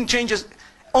 They didn't change us.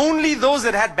 Only those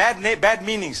that had bad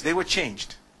meanings, they were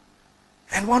changed.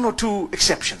 And one or two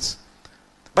exceptions.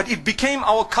 But it became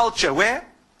our culture where,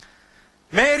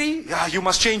 Mary, yeah, you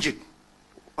must change it.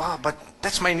 Ah, but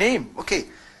that's my name. Okay.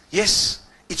 Yes,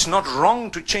 it's not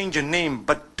wrong to change a name,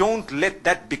 but don't let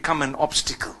that become an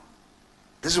obstacle.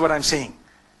 This is what I'm saying.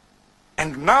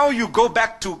 And now you go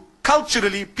back to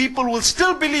culturally, people will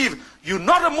still believe you're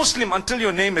not a Muslim until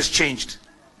your name is changed.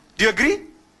 Do you agree?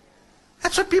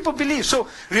 That's what people believe. So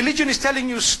religion is telling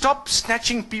you, stop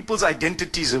snatching people's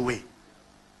identities away.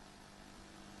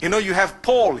 You know, you have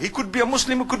Paul. He could be a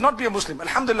Muslim, he could not be a Muslim.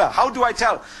 Alhamdulillah. How do I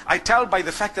tell? I tell by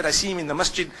the fact that I see him in the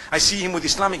masjid. I see him with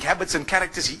Islamic habits and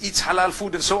characters. He eats halal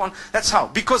food and so on. That's how.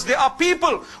 Because there are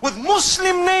people with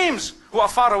Muslim names who are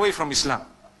far away from Islam.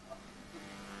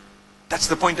 That's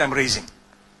the point I'm raising.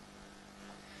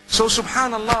 So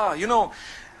subhanallah, you know,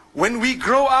 when we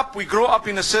grow up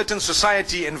in a certain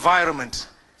society environment.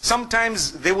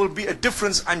 Sometimes there will be a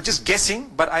difference. I'm just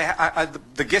guessing, but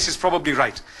the guess is probably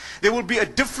right. There will be a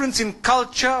difference in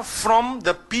culture from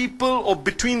the people, or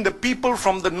between the people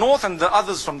from the north and the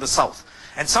others from the south.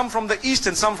 And some from the east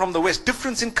and some from the west.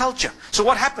 Difference in culture. So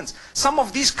what happens? Some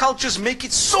of these cultures make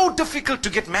it so difficult to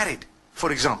get married,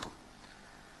 for example.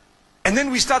 And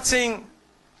then we start saying,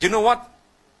 you know what?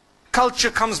 Culture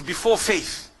comes before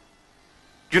faith.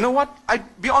 You know what? I'll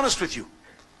be honest with you.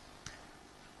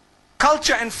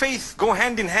 Culture and faith go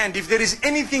hand in hand. If there is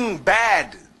anything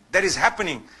bad that is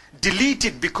happening, delete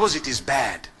it because it is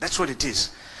bad. That's what it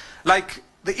is. Like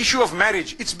the issue of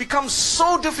marriage. It's become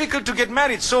so difficult to get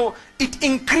married. So it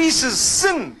increases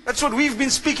sin. That's what we've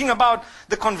been speaking about.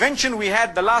 The convention we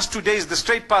had the last 2 days, the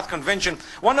Straight Path Convention.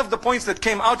 One of the points that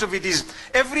came out of it is,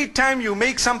 every time you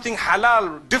make something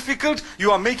halal difficult, you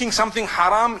are making something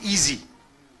haram easy.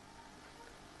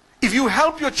 If you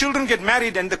help your children get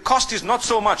married and the cost is not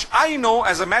so much. I know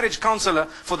as a marriage counselor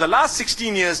for the last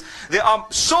 16 years, there are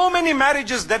so many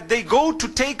marriages that they go to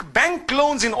take bank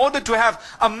loans in order to have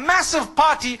a massive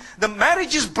party. The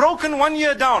marriage is broken 1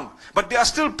 year down, but they are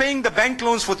still paying the bank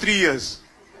loans for 3 years.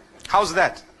 How's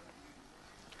that?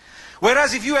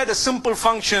 Whereas if you had a simple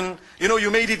function, you know,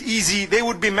 you made it easy, they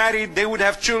would be married, they would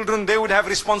have children, they would have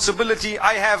responsibility.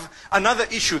 I have another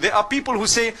issue. There are people who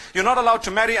say, you're not allowed to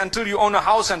marry until you own a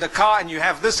house and a car and you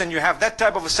have this and you have that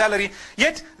type of a salary.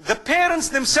 Yet, the parents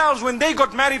themselves, when they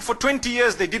got married for 20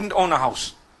 years, they didn't own a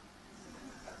house.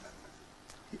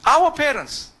 Our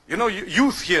parents, you know,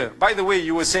 youth here, by the way,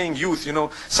 you were saying youth, you know,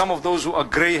 some of those who are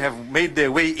grey have made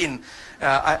their way in.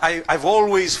 I've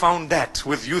always found that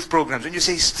with youth programs. When you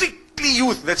say strictly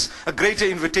youth, that's a greater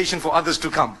invitation for others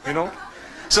to come, you know.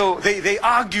 So they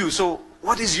argue, so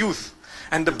what is youth?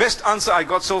 And the best answer I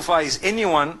got so far is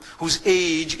anyone whose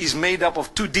age is made up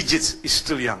of 2 digits is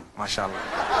still young, mashallah.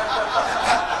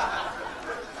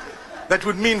 That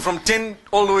would mean from 10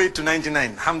 all the way to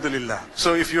 99, alhamdulillah.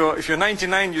 So if you're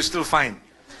 99, you're still fine.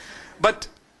 But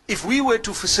if we were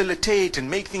to facilitate and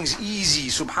make things easy,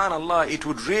 subhanallah, it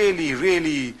would really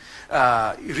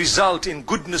result in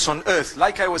goodness on earth.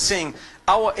 Like I was saying,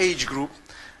 our age group,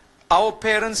 our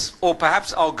parents or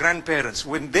perhaps our grandparents,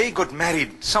 when they got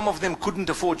married, some of them couldn't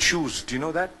afford shoes. Do you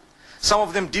know that? Some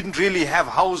of them didn't really have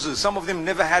houses. Some of them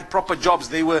never had proper jobs.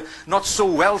 They were not so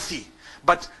wealthy.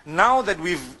 But now that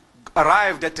we've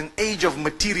arrived at an age of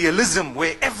materialism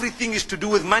where everything is to do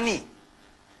with money,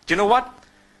 do you know what?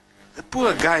 The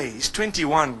poor guy is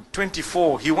 21,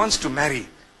 24, he wants to marry.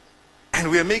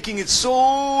 And we are making it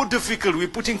so difficult. We're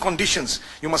putting conditions.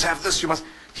 You must have this, you must.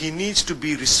 He needs to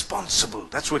be responsible.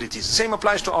 That's what it is. Same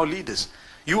applies to our leaders.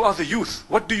 You are the youth.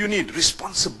 What do you need?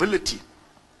 Responsibility.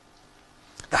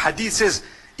 The hadith says,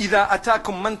 إِذَا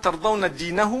أَتَاكُمْ مَنْ تَرْضَوْنَ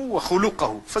دِينَهُ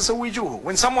وَخُلُقَهُ فَزَوِّجُوهُ.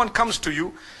 When someone comes to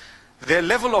you, their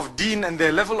level of deen and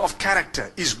their level of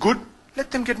character is good, let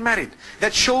them get married.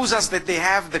 That shows us that they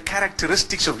have the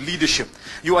characteristics of leadership.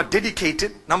 You are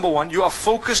dedicated, number one. You are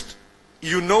focused.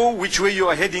 You know which way you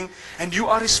are heading. And you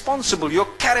are responsible. Your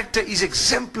character is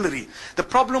exemplary. The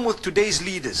problem with today's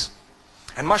leaders,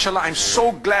 and mashallah, I'm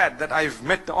so glad that I've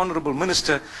met the Honorable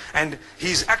Minister, and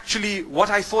he's actually what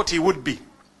I thought he would be,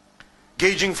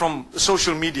 gauging from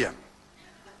social media.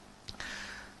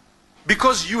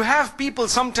 Because you have people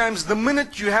sometimes, the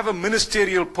minute you have a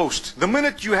ministerial post, the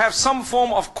minute you have some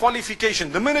form of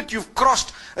qualification, the minute you've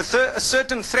crossed a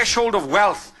certain threshold of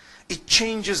wealth, it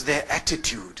changes their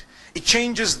attitude. It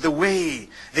changes the way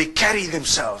they carry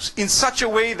themselves in such a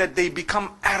way that they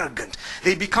become arrogant.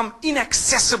 They become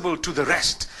inaccessible to the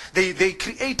rest. They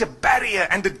create a barrier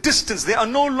and a distance. They are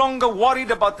no longer worried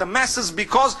about the masses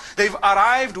because they've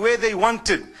arrived where they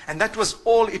wanted. And that was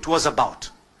all it was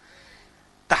about.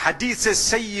 The hadith says,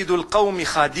 Sayyidul Qawmi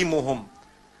Khadimuhum.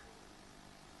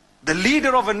 The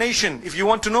leader of a nation, if you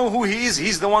want to know who he is,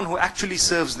 he's the one who actually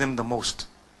serves them the most.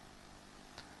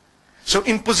 So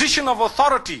in position of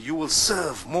authority, you will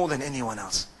serve more than anyone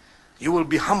else. You will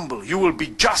be humble, you will be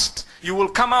just, you will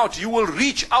come out, you will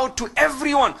reach out to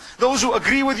everyone. Those who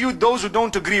agree with you, those who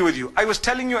don't agree with you. I was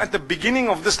telling you at the beginning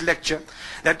of this lecture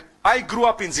that I grew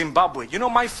up in Zimbabwe. You know,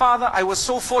 my father, I was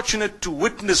so fortunate to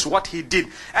witness what he did.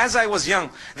 As I was young,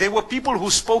 there were people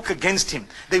who spoke against him.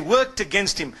 They worked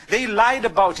against him. They lied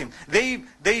about him. They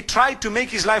tried to make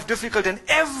his life difficult. And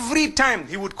every time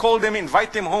he would call them,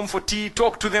 invite them home for tea,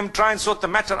 talk to them, try and sort the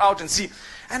matter out and see.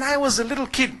 And I was a little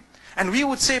kid. And we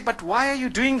would say, but why are you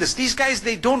doing this? These guys,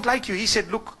 they don't like you. He said,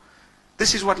 look,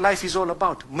 this is what life is all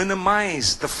about.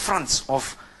 Minimize the fronts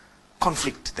of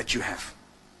conflict that you have.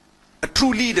 A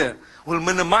true leader will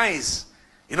minimize,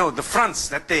 the fronts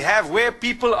that they have where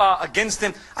people are against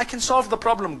them. I can solve the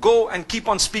problem. Go and keep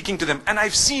on speaking to them. And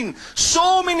I've seen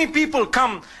so many people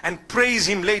come and praise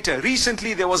him later.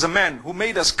 Recently there was a man who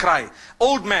made us cry.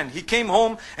 Old man. He came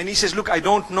home and he says, look, I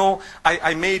don't know.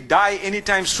 I may die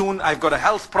anytime soon. I've got a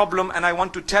health problem and I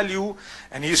want to tell you.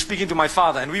 And he was speaking to my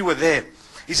father and we were there.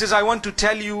 He says, I want to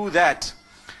tell you that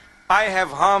I have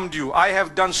harmed you. I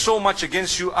have done so much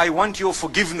against you. I want your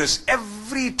forgiveness.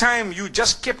 Every time you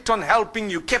just kept on helping,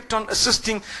 you kept on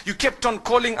assisting, you kept on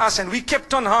calling us and we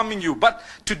kept on harming you. But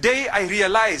today I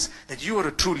realize that you are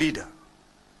a true leader.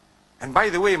 And by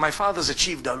the way, my father's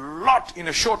achieved a lot in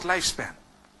a short lifespan.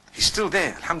 He's still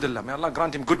there. Alhamdulillah. May Allah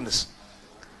grant him goodness.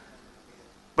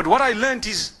 But what I learned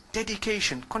is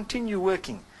dedication. Continue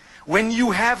working. When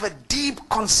you have a deep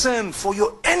concern for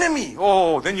your enemy,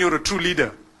 oh, then you're a true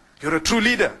leader. You're a true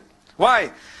leader.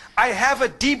 Why? I have a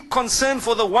deep concern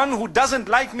for the one who doesn't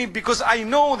like me because I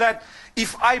know that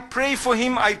if I pray for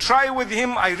him, I try with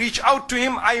him, I reach out to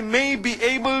him, I may be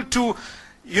able to,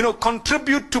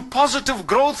 contribute to positive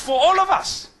growth for all of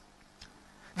us.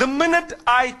 The minute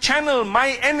I channel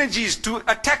my energies to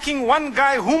attacking one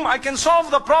guy whom I can solve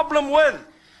the problem with,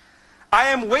 I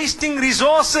am wasting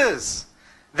resources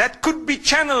that could be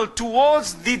channeled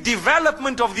towards the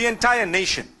development of the entire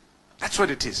nation. That's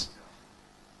what it is.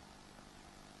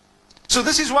 So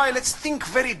this is why let's think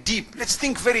very deep. Let's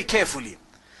think very carefully.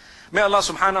 May Allah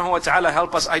subhanahu wa ta'ala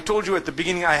help us. I told you at the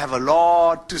beginning I have a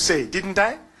lot to say, didn't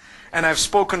I? And I've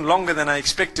spoken longer than I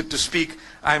expected to speak.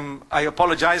 I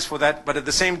apologize for that. But at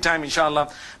the same time,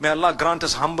 inshallah, may Allah grant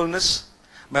us humbleness.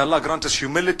 May Allah grant us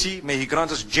humility. May He grant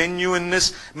us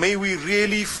genuineness. May we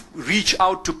really reach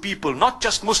out to people, not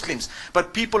just Muslims,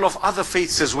 but people of other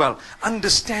faiths as well.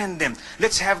 Understand them.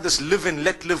 Let's have this live and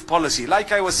let live policy.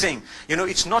 Like I was saying,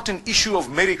 it's not an issue of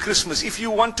Merry Christmas. If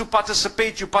you want to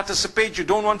participate, you participate. You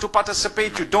don't want to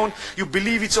participate, you don't. You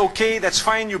believe it's okay, that's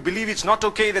fine. You believe it's not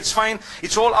okay, that's fine.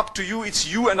 It's all up to you. It's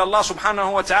you and Allah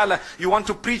subhanahu wa ta'ala. You want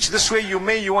to preach this way, you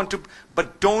may. You want to...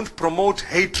 But don't promote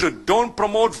hatred. Don't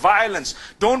promote violence.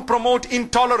 Don't promote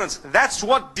intolerance. That's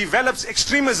what develops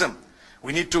extremism.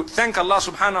 We need to thank Allah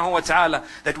subhanahu wa ta'ala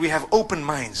that we have open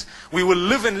minds. We will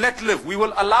live and let live. We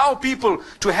will allow people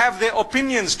to have their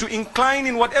opinions, to incline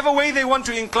in whatever way they want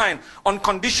to incline, on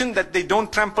condition that they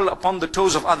don't trample upon the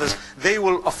toes of others. They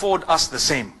will afford us the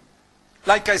same.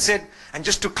 Like I said, and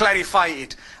just to clarify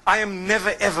it, I am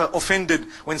never ever offended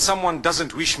when someone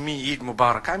doesn't wish me Eid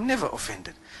Mubarak. I'm never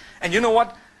offended. And you know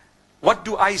what? What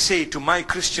do I say to my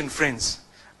Christian friends?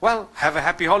 Well, have a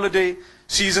happy holiday,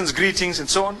 season's greetings and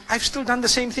so on. I've still done the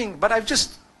same thing, but I've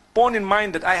just borne in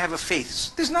mind that I have a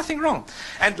faith. There's nothing wrong.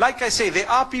 And like I say, there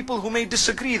are people who may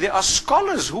disagree. There are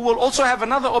scholars who will also have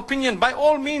another opinion. By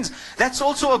all means, that's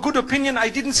also a good opinion. I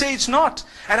didn't say it's not.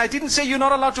 And I didn't say you're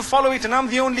not allowed to follow it and I'm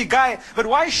the only guy. But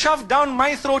why shove down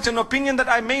my throat an opinion that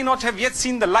I may not have yet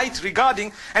seen the light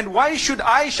regarding? And why should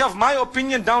I shove my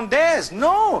opinion down theirs?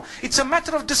 No, it's a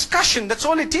matter of discussion. That's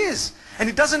all it is. And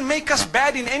it doesn't make us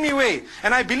bad in any way.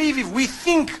 And I believe if we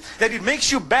think that it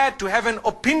makes you bad to have an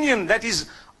opinion that is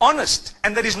honest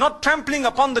and that is not trampling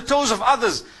upon the toes of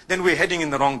others, then we're heading in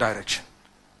the wrong direction.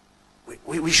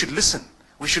 We should listen.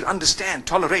 We should understand,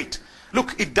 tolerate.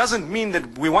 Look, it doesn't mean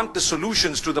that we want the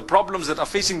solutions to the problems that are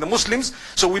facing the Muslims,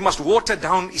 so we must water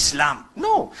down Islam.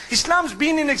 No, Islam's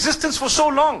been in existence for so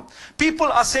long. People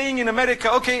are saying in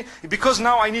America, okay, because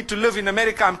now I need to live in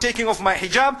America, I'm taking off my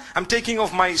hijab, I'm taking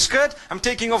off my skirt, I'm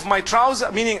taking off my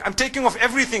trousers, meaning I'm taking off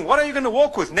everything. What are you going to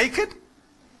walk with? Naked?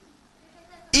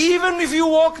 Even if you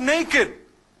walk naked,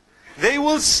 they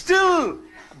will still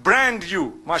brand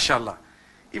you, mashallah.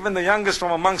 Even the youngest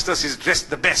from amongst us is dressed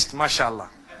the best, mashallah.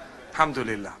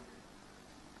 Alhamdulillah.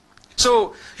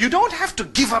 So you don't have to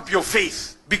give up your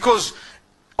faith because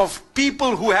of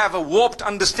people who have a warped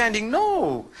understanding.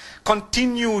 No.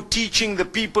 Continue teaching the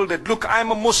people that, look,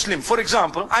 I'm a Muslim. For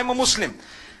example, I'm a Muslim.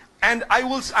 And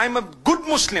I'm a good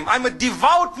Muslim, I'm a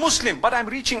devout Muslim, but I'm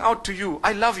reaching out to you.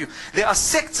 I love you. There are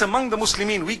sects among the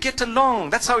Muslimin. We get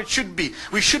along. That's how it should be.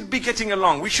 We should be getting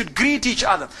along. We should greet each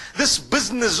other. This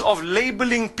business of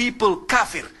labeling people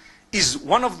kafir is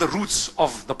one of the roots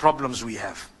of the problems we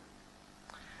have.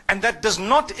 And that does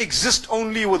not exist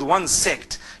only with one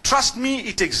sect. Trust me,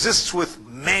 it exists with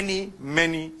many,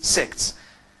 many sects.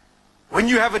 When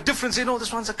you have a difference, you know,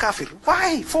 this one's a kafir.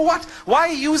 Why? For what? Why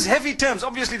use heavy terms?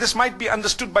 Obviously, this might be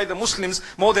understood by the Muslims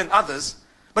more than others.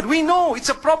 But we know it's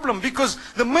a problem because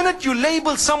the minute you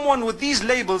label someone with these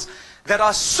labels that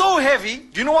are so heavy,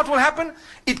 do you know what will happen?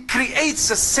 It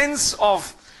creates a sense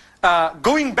of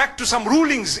going back to some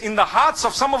rulings in the hearts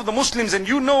of some of the Muslims. And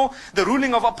you know the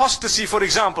ruling of apostasy, for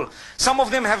example. Some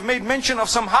of them have made mention of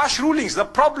some harsh rulings. The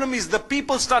problem is the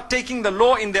people start taking the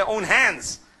law in their own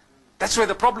hands. That's where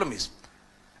the problem is.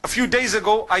 A few days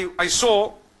ago, I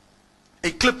saw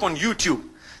a clip on YouTube.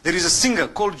 There is a singer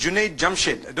called Junaid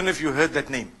Jamshed. I don't know if you heard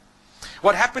that name.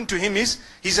 What happened to him is,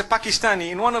 he's a Pakistani.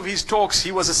 In one of his talks,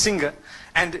 he was a singer.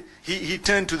 And he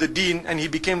turned to the deen and he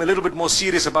became a little bit more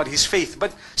serious about his faith.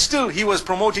 But still, he was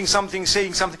promoting something,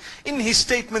 saying something. In his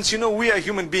statements, you know, we are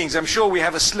human beings. I'm sure we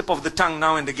have a slip of the tongue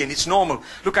now and again. It's normal.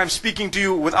 Look, I'm speaking to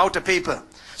you without a paper.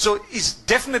 So it's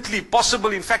definitely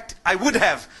possible. In fact, I would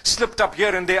have slipped up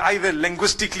here and there, either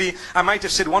linguistically, I might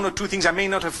have said one or two things, I may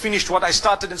not have finished what I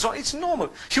started and so on. It's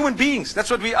normal. Human beings, that's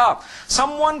what we are.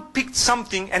 Someone picked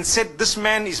something and said, this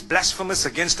man is blasphemous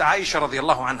against Aisha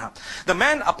radiallahu anha. The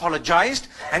man apologized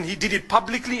and he did it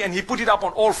publicly and he put it up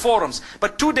on all forums.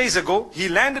 But 2 days ago, he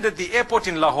landed at the airport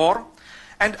in Lahore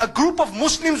and a group of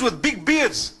Muslims with big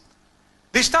beards,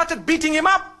 they started beating him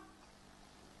up.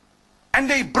 And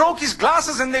they broke his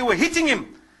glasses and they were hitting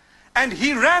him. And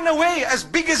he ran away as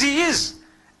big as he is.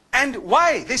 And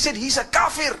why? They said he's a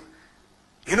kafir.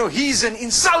 You know, he's an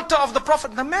insulter of the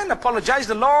Prophet. The man apologized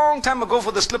a long time ago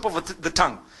for the slip of the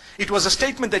tongue. It was a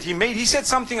statement that he made. He said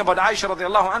something about Aisha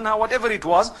radiallahu anha, whatever it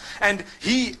was. And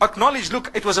he acknowledged,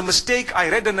 look, it was a mistake. I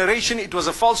read a narration. It was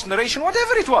a false narration,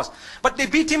 whatever it was. But they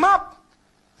beat him up.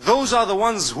 Those are the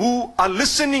ones who are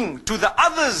listening to the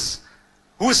others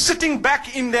who is sitting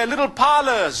back in their little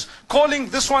parlors, calling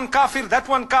this one kafir, that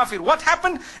one kafir. What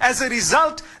happened? As a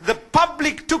result, the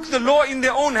public took the law in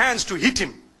their own hands to hit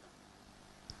him.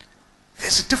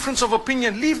 There's a difference of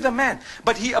opinion, leave the man.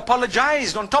 But he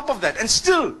apologized on top of that. And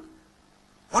still,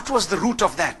 what was the root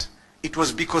of that? It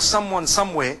was because someone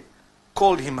somewhere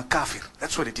called him a kafir.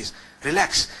 That's what it is.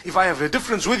 Relax. If I have a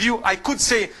difference with you, I could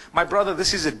say, my brother,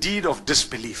 this is a deed of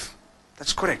disbelief.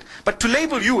 That's correct. But to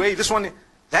label you, hey, this one...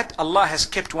 that Allah has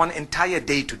kept one entire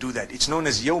day to do that. It's known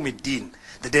as Yawmiddin,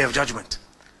 the Day of Judgment.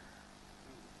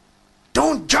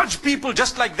 Don't judge people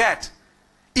just like that.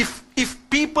 If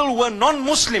people were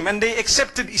non-Muslim and they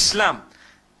accepted Islam,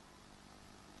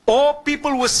 or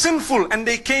people were sinful and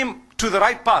they came to the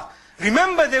right path,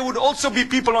 remember there would also be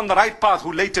people on the right path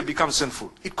who later become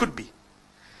sinful. It could be.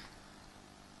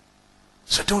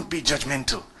 So don't be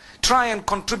judgmental. Try and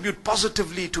contribute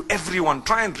positively to everyone.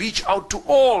 Try and reach out to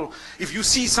all. If you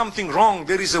see something wrong,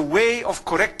 there is a way of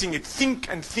correcting it. Think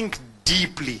and think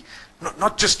deeply.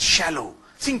 Not just shallow.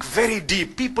 Think very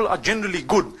deep. People are generally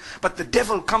good. But the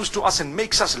devil comes to us and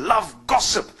makes us love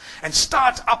gossip and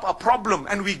start up a problem.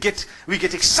 And we get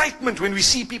excitement when we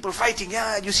see people fighting.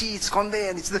 Yeah, you see, it's gone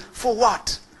there and it's there. For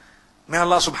what? May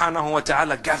Allah subhanahu wa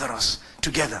ta'ala gather us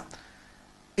together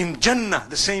in Jannah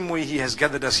the same way He has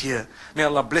gathered us here. May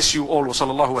Allah bless you all. Wa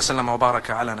sallallahu wa sallam wa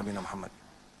baraka ala nabina Muhammad.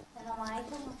 Assalamu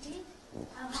alaikum, Mufti.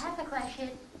 I have a question.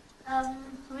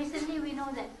 Recently we know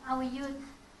that our youth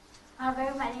are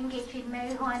very much engaged in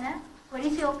marijuana. What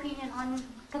is your opinion on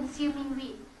consuming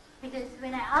weed? Because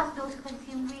when I ask those who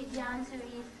consume weed, the answer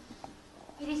is,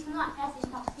 it is not as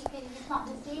intoxicating, it is not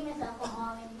the same as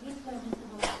alcohol, and it is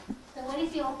permissible. So what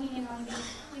is your opinion on this?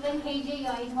 Even KJ, you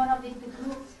are in one of the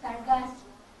groups, Targas.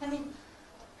 I mean,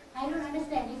 I don't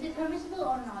understand, is it permissible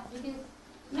or not? Because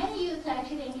many youths are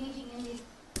actually engaging in this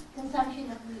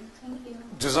consumption of weed. Thank you.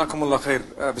 Jazakumullah khair.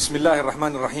 Bismillahir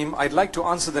Rahmanir Rahim. I'd like to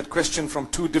answer that question from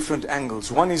two different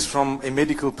angles. One is from a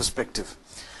medical perspective.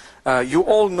 You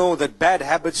all know that bad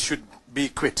habits should be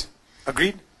quit.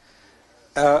 Agreed?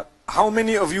 How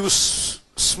many of you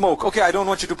smoke? Okay, I don't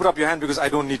want you to put up your hand because I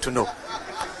don't need to know.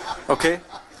 Okay?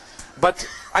 But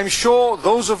I'm sure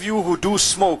those of you who do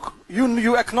smoke,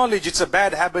 you acknowledge it's a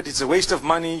bad habit, it's a waste of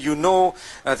money. You know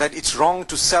that it's wrong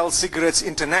to sell cigarettes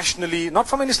internationally, not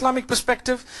from an Islamic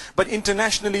perspective, but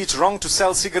internationally it's wrong to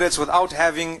sell cigarettes without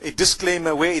having a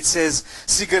disclaimer where it says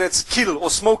cigarettes kill or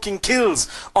smoking kills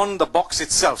on the box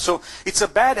itself. So it's a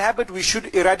bad habit, we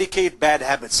should eradicate bad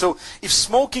habits. So if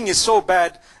smoking is so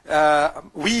bad,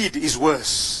 weed is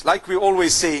worse. Like we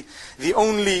always say, the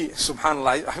only,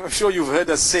 subhanAllah, I'm sure you've heard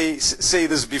us say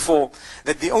this before,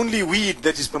 that the only weed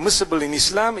that is permissible in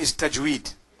Islam is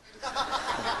tajweed.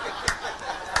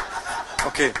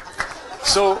 Okay.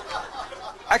 So,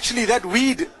 actually that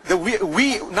weed,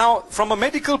 now from a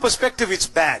medical perspective it's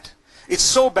bad. It's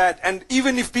so bad, and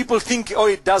even if people think, oh,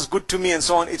 it does good to me and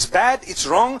so on, it's bad, it's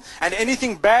wrong, and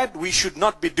anything bad, we should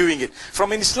not be doing it.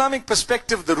 From an Islamic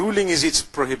perspective, the ruling is it's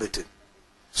prohibited.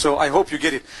 So I hope you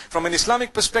get it. From an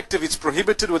Islamic perspective, it's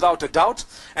prohibited without a doubt,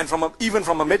 and even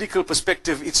from a medical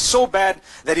perspective, it's so bad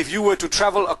that if you were to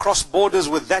travel across borders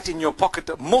with that in your pocket,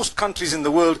 most countries in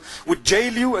the world would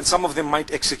jail you, and some of them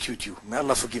might execute you. May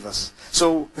Allah forgive us.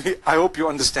 So I hope you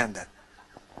understand that.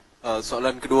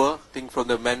 Soalan kedua, I think from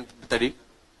the man tadi.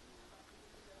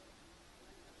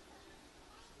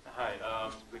 Hi,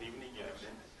 good evening, Your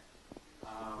Excellency.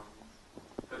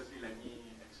 Firstly, let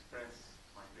me express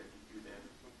my gratitude.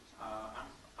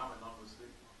 I'm a non-Muslim,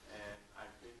 and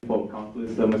I've been for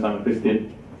countless summers. I'm a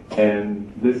Christian,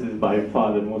 and this is by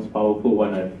far the most powerful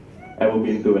one I've ever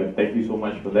been to, and thank you so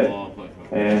much for that.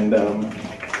 And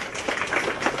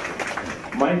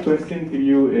my question to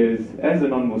you is, as a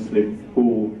non-Muslim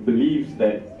who believes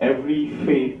that every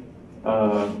faith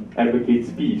advocates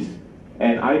peace,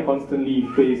 and I constantly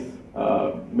face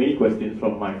many questions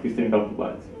from my Christian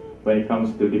counterparts when it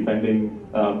comes to defending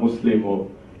Muslim or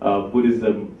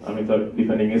Buddhism,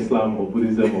 defending Islam or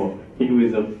Buddhism or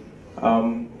Hinduism.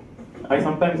 I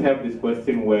sometimes have this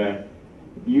question where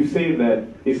you say that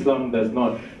Islam does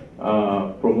not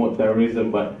promote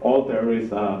terrorism, but all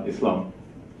terrorists are Islam.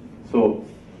 So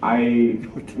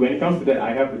when it comes to that,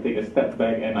 I have to take a step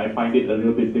back, and I find it a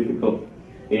little bit difficult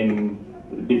in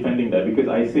defending that, because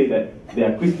I say that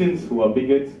there are Christians who are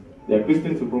bigots, there are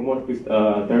Christians who promote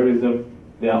terrorism,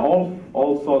 there are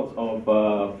all sorts of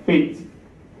faiths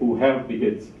who have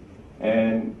bigots.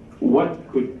 And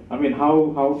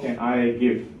how can I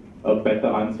give a better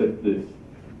answer to this?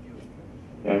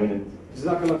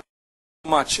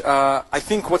 Much. I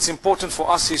think what's important for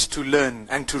us is to learn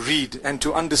and to read and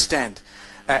to understand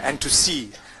and to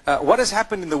see. What has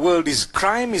happened in the world is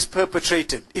crime is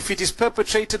perpetrated. If it is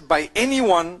perpetrated by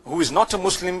anyone who is not a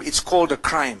Muslim, it's called a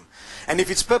crime. And if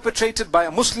it's perpetrated by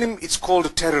a Muslim, it's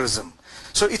called terrorism.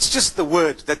 So it's just the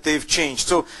word that they've changed.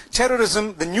 So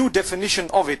terrorism, the new definition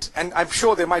of it, and I'm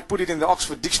sure they might put it in the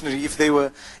Oxford Dictionary if they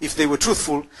were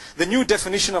truthful, the new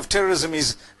definition of terrorism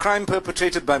is crime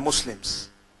perpetrated by Muslims.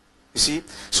 You see,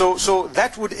 so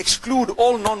that would exclude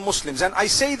all non-Muslims, and I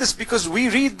say this because we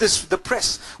read the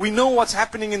press. We know what's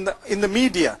happening in the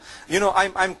media. You know,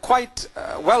 I'm quite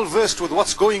well versed with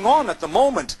what's going on at the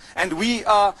moment, and we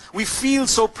feel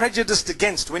so prejudiced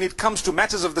against when it comes to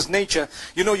matters of this nature.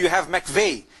 You know, you have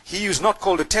McVeigh. He is not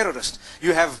called a terrorist.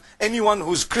 You have anyone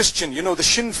who's Christian, you know, the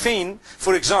Sinn Féin,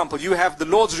 for example. You have the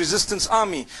Lord's Resistance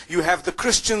Army. You have the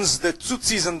Christians, the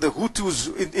Tutsis and the Hutus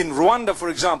in Rwanda, for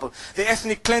example. The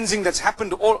ethnic cleansing that's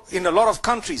happened in a lot of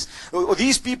countries.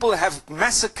 These people have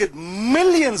massacred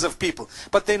millions of people,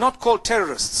 but they're not called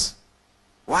terrorists.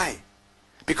 Why?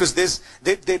 Because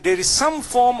there is some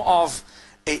form of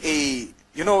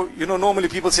normally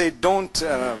people say don't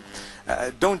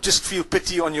just feel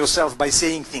pity on yourself by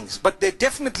saying things. But there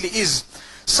definitely is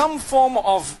some form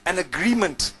of an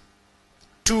agreement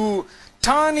to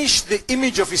tarnish the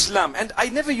image of Islam. And I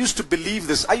never used to believe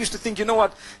this. I used to think, you know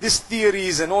what, these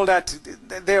theories and all that,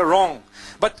 they're wrong.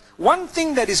 But one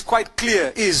thing that is quite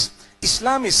clear is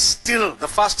Islam is still the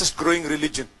fastest growing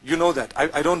religion. You know that.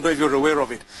 I don't know if you're aware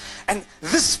of it. And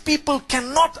this people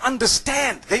cannot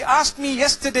understand. They asked me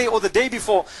yesterday or the day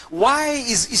before, why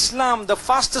is Islam the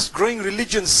fastest growing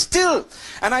religion still?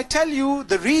 And I tell you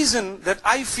the reason that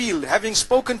I feel, having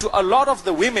spoken to a lot of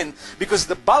the women, because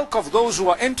the bulk of those who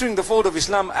are entering the fold of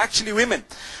Islam are actually women.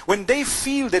 When they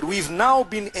feel that we've now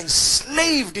been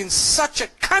enslaved in such a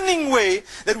cunning way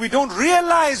that we don't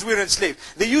realize we're enslaved.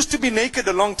 They used to be naked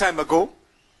a long time ago.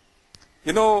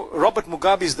 You know, Robert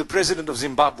Mugabe is the president of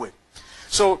Zimbabwe.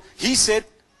 So he said,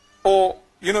 or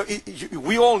you know,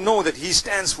 we all know that he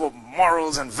stands for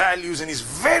morals and values, and he's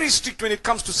very strict when it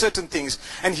comes to certain things,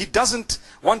 and he doesn't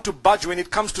want to budge when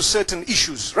it comes to certain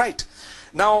issues, right?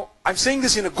 Now, I'm saying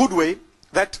this in a good way,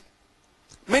 that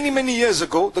many years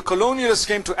ago, the colonialists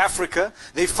came to Africa.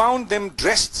 They found them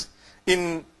dressed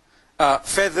in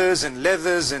feathers and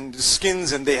leathers and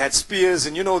skins, and they had spears,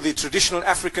 and you know, the traditional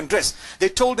African dress. They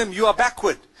told them, you are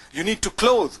backward, you need to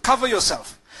cover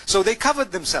yourself. So they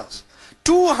covered themselves.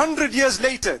 200 years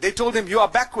later, they told him, you are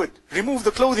backward, remove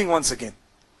the clothing once again.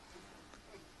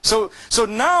 So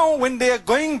now when they are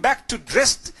going back to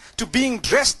being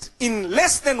dressed in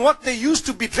less than what they used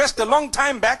to be dressed a long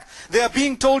time back, they are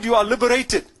being told you are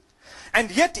liberated.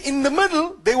 And yet in the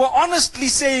middle, they were honestly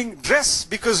saying dress,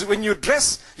 because when you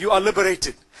dress, you are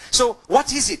liberated. So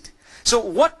what is it? So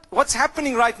what's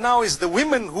happening right now is the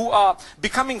women who are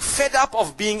becoming fed up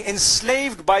of being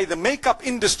enslaved by the makeup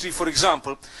industry, for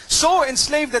example, so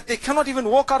enslaved that they cannot even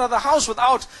walk out of the house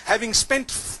without having spent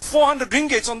 400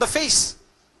 ringgits on the face.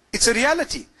 It's a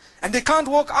reality. And they can't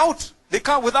walk out. They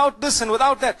can't without this and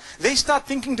without that. They start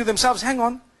thinking to themselves, hang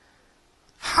on,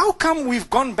 how come we've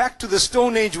gone back to the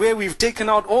Stone Age where we've taken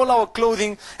out all our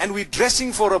clothing and we're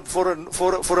dressing for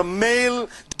a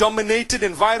male-dominated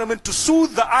environment to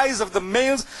soothe the eyes of the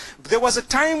males? There was a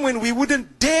time when we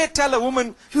wouldn't dare tell a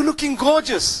woman, you're looking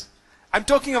gorgeous. I'm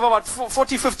talking of about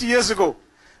 40, 50 years ago.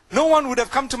 No one would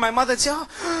have come to my mother and say,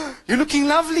 oh, you're looking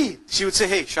lovely. She would say,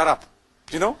 hey, shut up.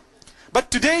 You know? But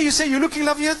today you say, you're looking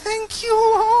lovely. Thank you.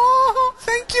 Oh,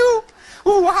 thank you.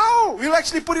 Oh, wow, we'll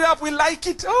actually put it up, we'll like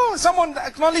it. Oh, someone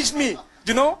acknowledged me,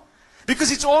 you know.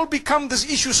 Because it's all become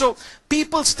this issue. So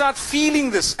people start feeling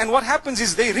this. And what happens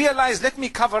is they realize, let me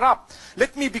cover up.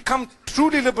 Let me become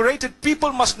truly liberated.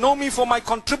 People must know me for my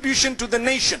contribution to the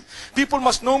nation. People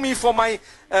must know me for my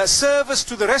service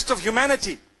to the rest of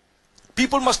humanity.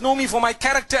 People must know me for my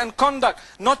character and conduct,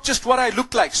 not just what I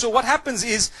look like. So what happens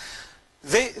is,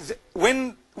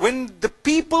 when the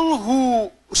people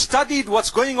who studied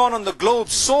what's going on the globe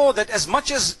saw that as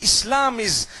much as Islam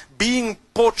is being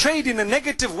portrayed in a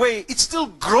negative way, it's still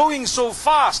growing so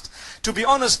fast. To be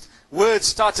honest, words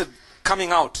started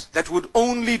coming out that would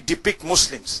only depict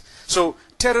Muslims. So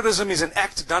terrorism is an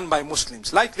act done by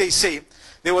Muslims. Like they say,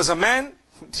 there was a man,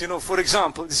 you know, for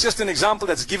example, it's just an example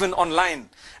that's given online,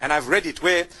 and I've read it,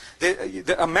 where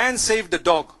a man saved a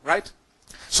dog, right?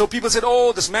 So people said,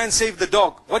 oh, this man saved the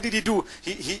dog. What did he do?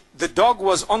 The dog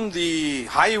was on the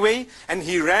highway, and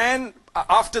he ran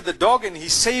after the dog, and he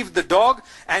saved the dog,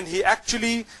 and he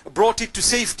actually brought it to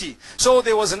safety. So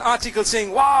there was an article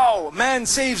saying, wow, man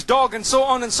saves dog, and so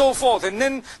on and so forth. And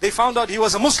then they found out he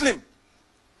was a Muslim.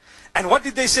 And what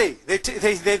did they say?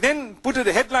 They then put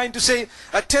a headline to say,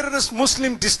 a terrorist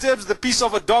Muslim disturbs the peace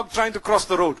of a dog trying to cross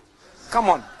the road. Come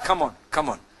on, come on, come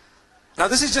on. Now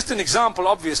this is just an example,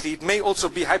 obviously. It may also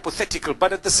be hypothetical,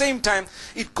 but at the same time,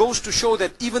 it goes to show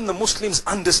that even the Muslims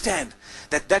understand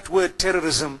that that word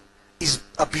terrorism is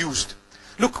abused.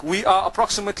 Look, we are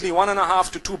approximately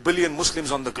 1.5 to 2 billion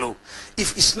Muslims on the globe.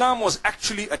 If Islam was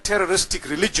actually a terroristic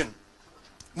religion,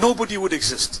 nobody would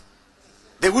exist.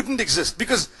 They wouldn't exist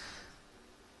because,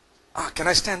 can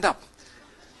I stand up?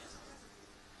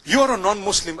 You are a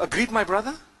non-Muslim. Agreed, my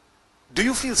brother? Do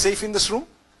you feel safe in this room?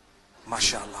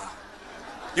 MashaAllah.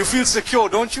 You feel secure,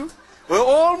 don't you? We're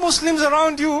all Muslims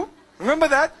around you. Remember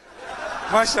that?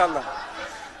 MashaAllah.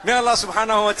 May Allah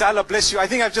subhanahu wa ta'ala bless you. I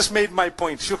think I've just made my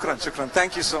point. Shukran, shukran.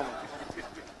 Thank you so much.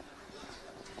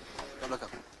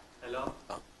 Hello.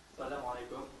 Assalamu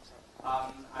alaikum.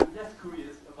 I'm just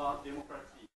curious about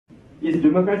democracy. Yes,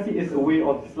 democracy is a way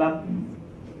of Islam.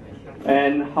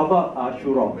 And how about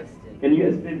Shura? Can you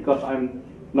explain, because I'm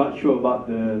not sure about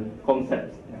the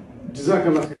concepts.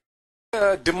 Jazakallah.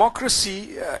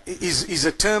 Democracy is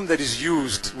a term that is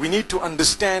used. We need to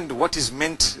understand what is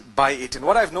meant by it. And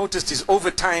what I've noticed is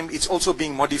over time it's also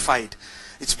being modified.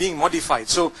 it's being modified.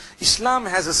 So Islam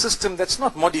has a system that's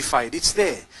not modified, it's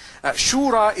there.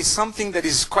 Shura is something that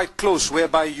is quite close,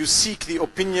 whereby you seek the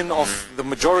opinion of the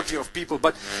majority of people.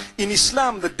 But in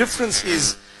Islam, the difference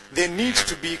is there needs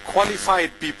to be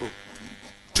qualified people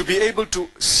to be able to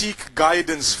seek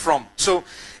guidance from. So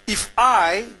if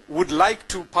I would like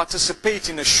to participate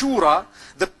in a shura,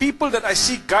 the people that I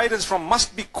seek guidance from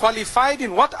must be qualified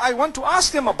in what I want to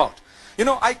ask them about. You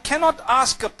know, I cannot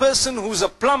ask a person who's a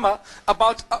plumber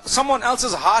about someone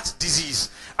else's heart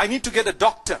disease. I need to get a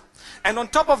doctor. And on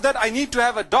top of that, I need to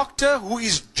have a doctor who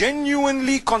is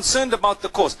genuinely concerned about the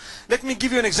cause. Let me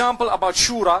give you an example about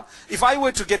shura. If I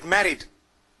were to get married,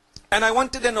 and I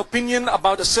wanted an opinion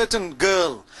about a certain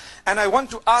girl, and I want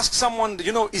to ask someone,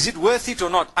 you know, is it worth it or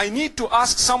not? I need to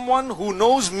ask someone who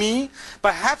knows me,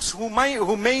 perhaps who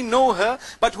may know her,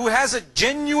 but who has a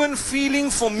genuine feeling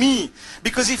for me.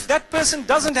 Because if that person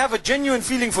doesn't have a genuine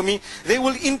feeling for me, they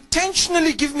will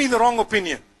intentionally give me the wrong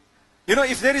opinion. You know,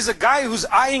 if there is a guy who's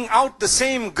eyeing out the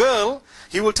same girl,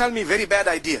 he will tell me, very bad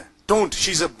idea. Don't,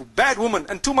 she's a bad woman.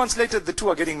 And 2 months later, the two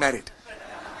are getting married.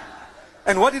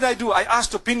 And what did I do? I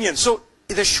asked opinion. So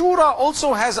the shura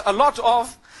also has a lot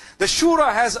of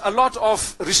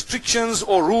restrictions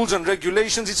or rules and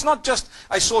regulations. It's not just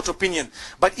I sought opinion,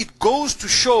 but it goes to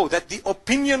show that the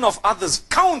opinion of others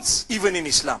counts even in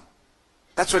Islam.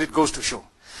 That's what it goes to show.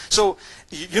 So,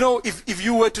 you know, if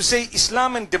you were to say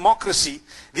Islam and democracy,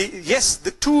 yes,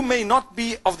 the two may not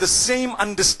be of the same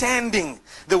understanding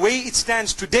the way it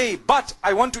stands today, but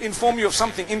I want to inform you of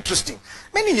something interesting.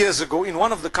 Many years ago, in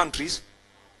one of the countries,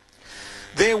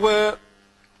 there were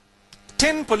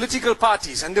 10 political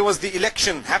parties, and there was the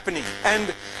election happening,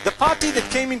 and the party that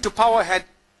came into power had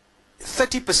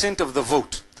 30% of the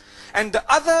vote, and the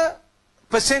other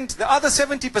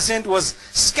 70% was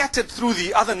scattered through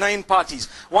the other 9 parties.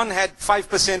 One had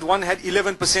 5%, one had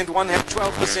 11%, one had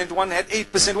 12%, one had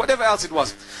 8%, whatever else it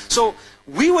was. So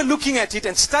we were looking at it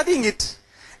and studying it,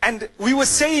 and we were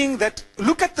saying that,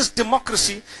 look at this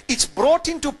democracy, it's brought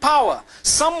into power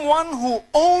someone who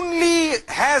only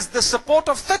has the support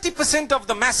of 30% of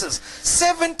the masses.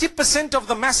 70% of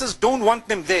the masses don't want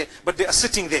them there, but they are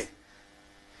sitting there.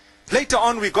 Later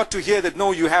on we got to hear that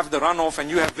no, you have the runoff and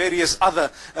you have various other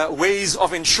ways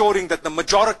of ensuring that the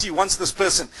majority wants this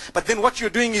person. But then what you're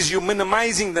doing is you're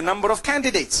minimizing the number of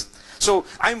candidates. So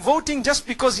I'm voting just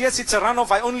because, yes, it's a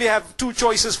runoff, I only have 2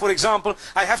 choices, for example,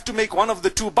 I have to make one of the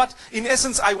 2, but in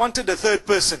essence I wanted a third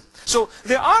person. So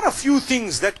there are a few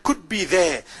things that could be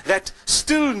there that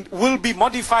still will be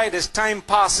modified as time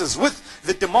passes with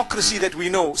the democracy that we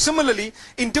know. Similarly,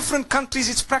 in different countries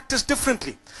it's practiced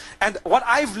differently. And what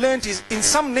I've learned is, in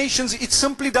some nations it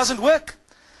simply doesn't work.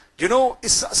 You know,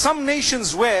 some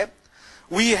nations where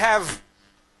we have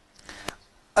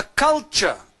a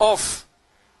culture of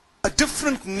a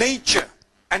different nature,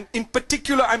 and in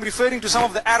particular I'm referring to some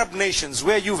of the Arab nations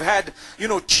where you've had, you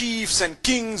know, chiefs and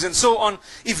kings and so on.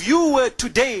 If you were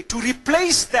today to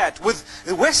replace that with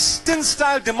the Western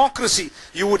style democracy,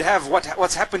 you would have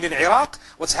what's happened in Iraq,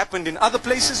 what's happened in other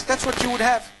places. That's what you would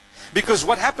have. Because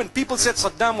what happened, people said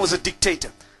Saddam was a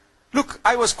dictator. Look,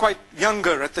 I was quite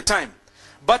younger at the time,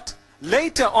 but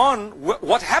later on,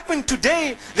 what happened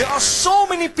today, there are so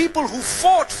many people who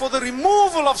fought for the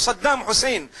removal of Saddam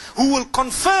Hussein, who will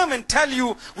confirm and tell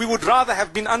you we would rather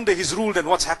have been under his rule than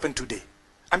what's happened today.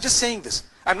 I'm just saying this.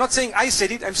 I'm not saying I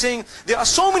said it. I'm saying there are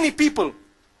so many people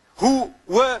who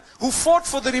fought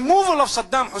for the removal of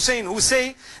Saddam Hussein, who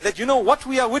say that, you know, what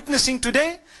we are witnessing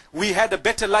today, we had a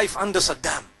better life under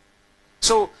Saddam.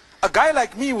 So a guy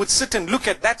like me would sit and look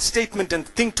at that statement and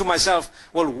think to myself,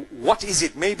 well, what is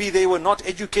it? Maybe they were not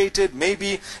educated,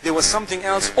 maybe there was something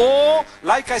else. Or,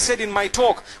 like I said in my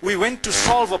talk, we went to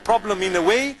solve a problem in a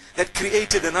way that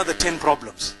created another 10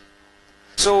 problems.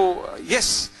 So,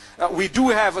 yes, we do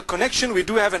have a connection, we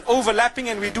do have an overlapping,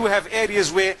 and we do have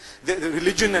areas where the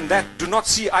religion and that do not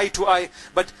see eye to eye,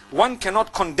 but one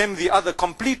cannot condemn the other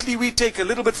completely. We take a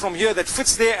little bit from here that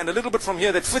fits there and a little bit from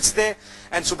here that fits there,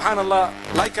 and subhanallah,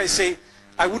 like I say,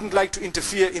 I wouldn't like to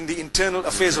interfere in the internal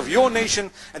affairs of your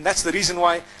nation, and that's the reason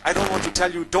why I don't want to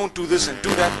tell you don't do this and do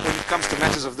that when it comes to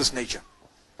matters of this nature.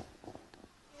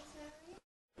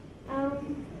 I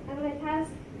would like to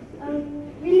ask,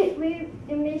 we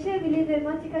in Malaysia we live in a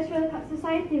multicultural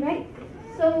society, right?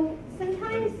 So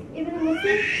sometimes even the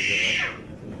Muslims,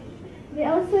 they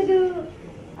also do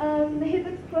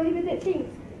prohibited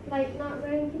things, like not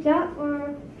wearing hijab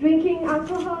or drinking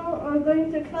alcohol or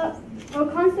going to a club or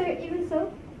concert even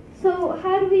so. So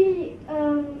how do we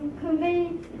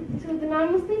convey to the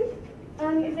non-Muslims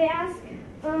if they ask,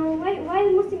 why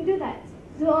do Muslims do that?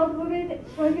 Do all the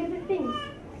prohibited things?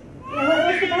 Yeah,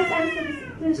 what's the best answer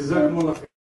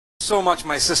So much,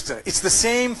 my sister. It's the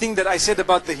same thing that I said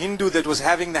about the Hindu that was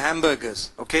having the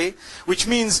hamburgers, okay? Which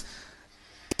means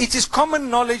it is common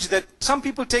knowledge that some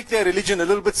people take their religion a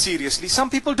little bit seriously, some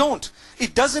people don't.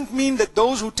 It doesn't mean that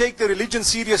those who take their religion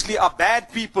seriously are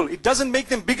bad people. It doesn't make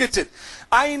them bigoted.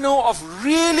 I know of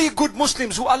really good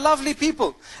Muslims who are lovely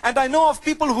people. And I know of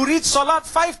people who read Salat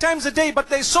 5 times a day, but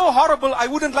they're so horrible, I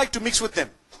wouldn't like to mix with them.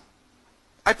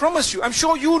 I promise you, I'm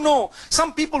sure you know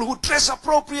some people who dress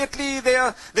appropriately, they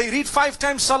read 5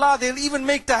 times Salah, they'll even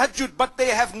make tahajjud, but they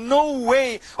have no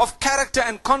way of character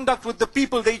and conduct with the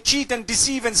people. They cheat and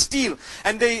deceive and steal,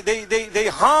 and they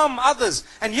harm others.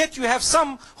 And yet you have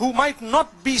some who might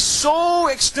not be so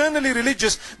externally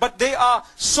religious, but they are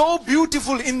so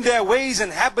beautiful in their ways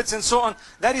and habits and so on.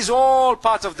 That is all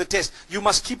part of the test. You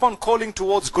must keep on calling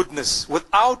towards goodness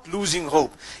without losing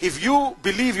hope. If you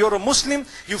believe you're a Muslim,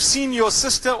 you've seen your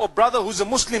sister or brother who's a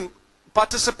Muslim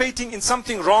participating in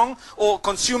something wrong or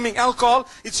consuming alcohol,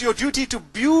 it's your duty to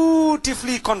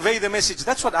beautifully convey the message.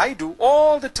 That's what I do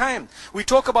all the time. We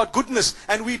talk about goodness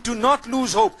and we do not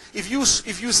lose hope. If you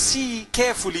see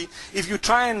carefully, if you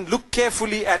try and look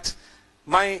carefully at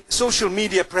my social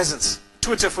media presence,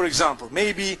 Twitter for example,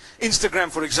 maybe Instagram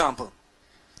for example,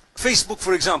 Facebook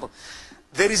for example,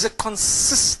 there is a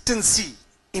consistency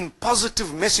in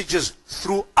positive messages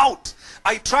throughout.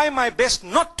 I try my best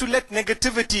not to let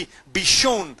negativity be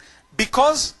shown,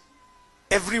 because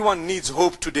everyone needs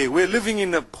hope today. We're living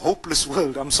in a hopeless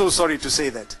world. I'm so sorry to say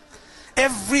that.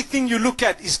 Everything you look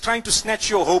at is trying to snatch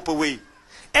your hope away.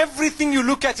 Everything you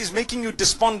look at is making you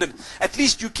despondent. At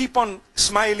least you keep on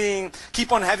smiling,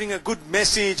 keep on having a good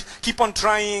message, keep on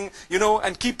trying, you know,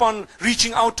 and keep on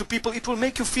reaching out to people. It will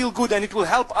make you feel good and it will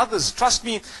help others. Trust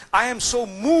me, I am so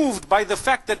moved by the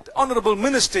fact that Honorable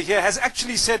Minister here has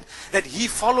actually said that he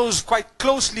follows quite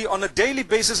closely on a daily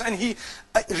basis and he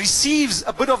receives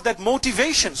a bit of that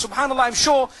motivation. Subhanallah, I'm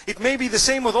sure it may be the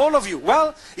same with all of you.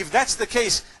 Well, if that's the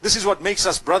case, this is what makes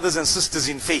us brothers and sisters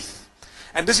in faith.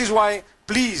 And this is why,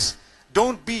 please,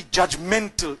 don't be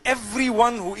judgmental.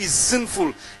 Everyone who is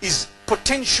sinful is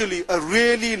potentially a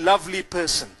really lovely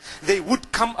person. They would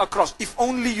come across, if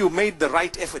only you made the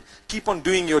right effort. Keep on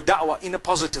doing your da'wah in a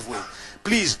positive way.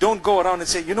 Please don't go around and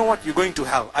say, you know what, you're going to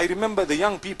hell. I remember the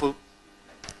young people,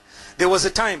 there was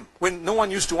a time when no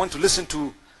one used to want to listen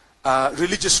to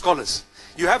religious scholars.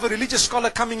 You have a religious scholar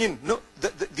coming in, no,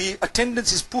 the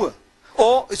attendance is poor.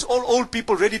 Or it's all old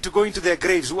people ready to go into their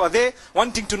graves who are there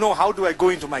wanting to know, how do I go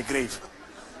into my grave?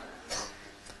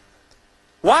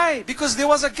 Why? Because there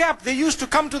was a gap. They used to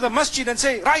come to the masjid and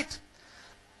say, right,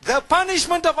 the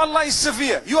punishment of Allah is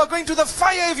severe. You are going to the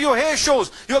fire if your hair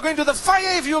shows. You are going to the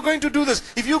fire if you are going to do this.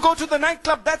 If you go to the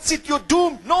nightclub, that's it, you're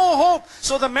doomed. No hope.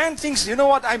 So the man thinks, you know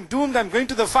what, I'm doomed, I'm going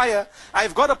to the fire.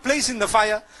 I've got a place in the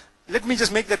fire. Let me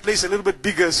just make that place a little bit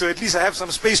bigger so at least I have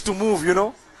some space to move, you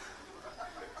know.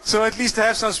 So at least I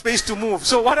have some space to move.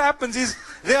 So what happens is,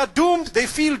 they are doomed, they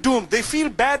feel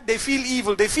bad, they feel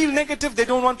evil, they feel negative, they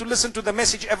don't want to listen to the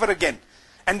message ever again.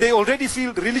 And they already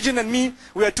feel religion and me,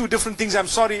 we are two different things, I'm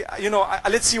sorry, you know,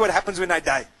 let's see what happens when I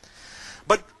die.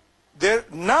 But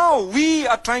now we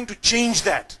are trying to change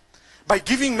that. By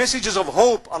giving messages of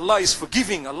hope. Allah is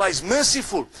forgiving, Allah is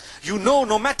merciful. You know,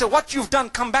 no matter what you've done,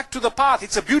 come back to the path.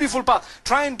 It's a beautiful path.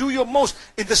 Try and do your most.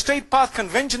 In the Straight Path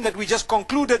Convention that we just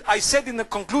concluded, I said in the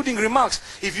concluding remarks,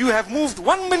 if you have moved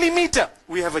 1 millimeter,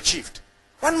 we have achieved.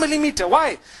 1 millimeter.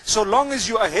 Why? So long as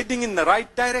you are heading in the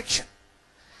right direction.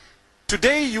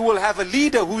 Today you will have a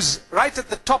leader who's right at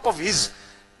the top of his,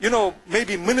 you know,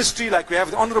 maybe ministry, like we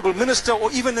have the Honorable Minister, or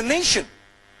even a nation.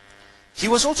 He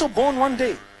was also born one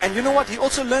day, and you know what, he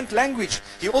also learned language.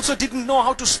 He also didn't know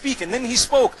how to speak, and then he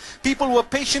spoke. People were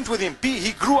patient with him.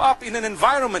 He grew up in an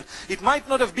environment. It might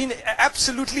not have been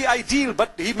absolutely ideal,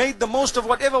 but he made the most of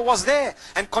whatever was there,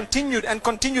 and continued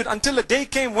until a day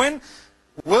came when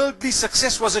worldly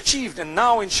success was achieved. And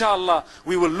now inshallah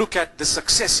we will look at the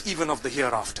success even of the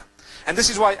hereafter. And this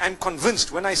is why I'm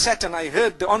convinced, when I sat and I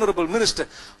heard the Honorable Minister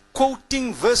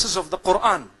quoting verses of the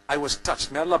Quran, I was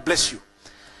touched. May Allah bless you.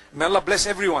 May Allah bless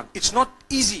everyone. It's not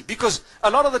easy, because a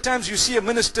lot of the times you see a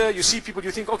minister, you see people, you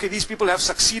think, okay, these people have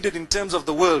succeeded in terms of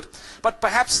the world. But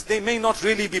perhaps they may not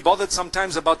really be bothered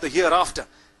sometimes about the hereafter.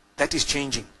 That is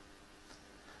changing.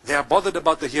 They are bothered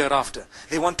about the hereafter.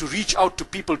 They want to reach out to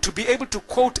people, to be able to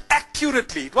quote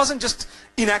accurately. It wasn't just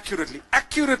inaccurately,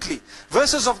 accurately.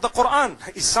 Verses of the Quran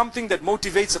is something that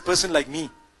motivates a person like me.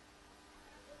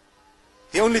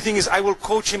 The only thing is, I will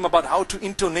coach him about how to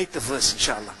intonate the verse,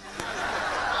 inshallah.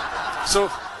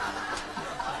 So,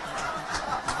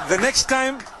 the next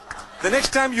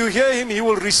time you hear him, he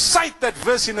will recite that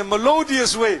verse in a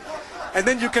melodious way. And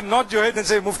then you can nod your head and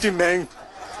say, Mufti Menk.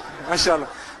 MashaAllah.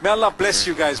 May Allah bless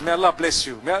you guys. May Allah bless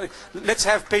you. Let's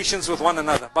have patience with one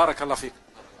another. Barakallah fiqh.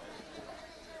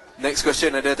 Next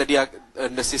question ada tadi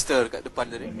the sister kat depan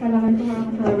tadi.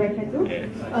 Assalamualaikum warahmatullahi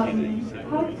wabarakatuh.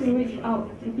 How to reach out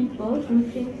to people who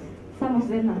think, some of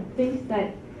them think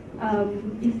that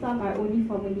Islam are only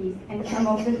for Malays, and some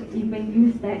of them even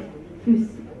use that to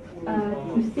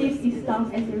save Islam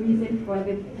as a reason for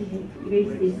them to be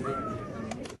racist.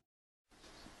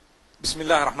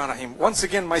 Bismillah ar-Rahman ar-Rahim. Once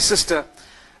again, my sister,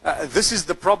 this is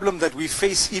the problem that we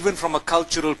face even from a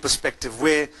cultural perspective,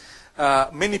 where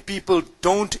many people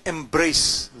don't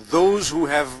embrace those who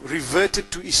have reverted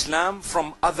to Islam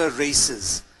from other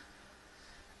races.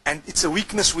 And it's a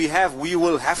weakness we have. We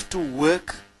will have to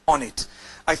work on it.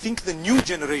 I think the new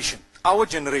generation, our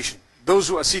generation, those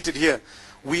who are seated here,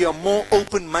 we are more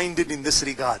open-minded in this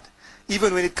regard.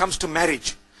 Even when it comes to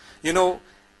marriage. You know,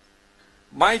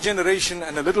 my generation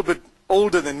and a little bit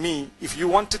older than me, if you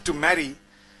wanted to marry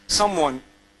someone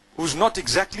who's not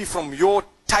exactly from your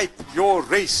type, your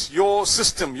race, your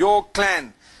system, your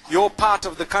clan, your part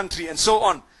of the country, and so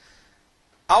on,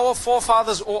 our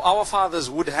forefathers or our fathers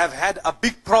would have had a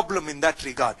big problem in that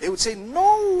regard. They would say,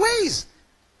 no ways.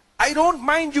 I don't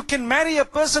mind, you can marry a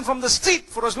person from the street,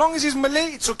 for as long as he's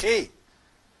Malay, it's okay.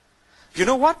 You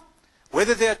know what?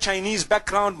 Whether they are Chinese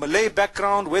background, Malay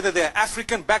background, whether they are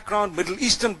African background, Middle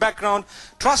Eastern background,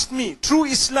 trust me, true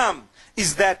Islam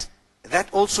is that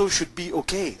also should be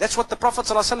okay. That's what the Prophet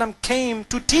ﷺ came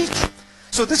to teach.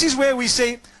 So this is where we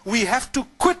say we have to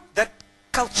quit that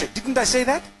culture. Didn't I say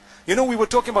that? You know, we were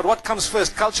talking about what comes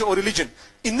first, culture or religion.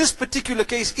 In this particular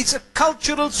case, it's a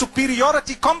cultural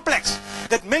superiority complex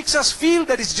that makes us feel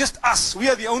that it's just us. We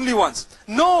are the only ones.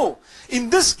 No. In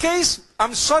this case,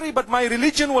 I'm sorry, but my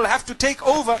religion will have to take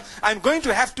over. I'm going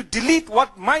to have to delete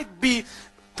what might be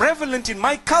prevalent in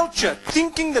my culture,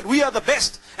 thinking that we are the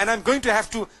best. And I'm going to have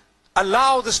to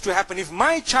allow this to happen. If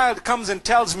my child comes and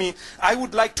tells me, I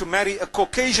would like to marry a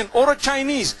Caucasian or a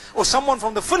Chinese or someone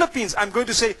from the Philippines, I'm going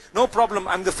to say, no problem,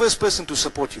 I'm the first person to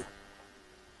support you.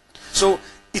 So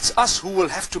it's us who will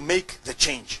have to make the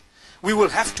change. We will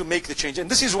have to make the change. And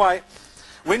this is why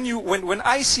when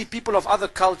I see people of other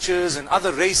cultures and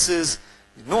other races,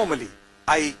 normally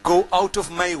I go out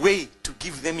of my way to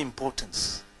give them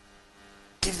importance.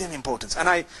 Give them importance. And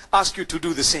I ask you to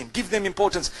do the same. Give them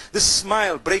importance. This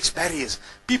smile breaks barriers.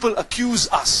 People accuse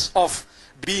us of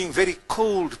being very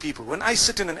cold people. When I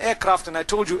sit in an aircraft, and I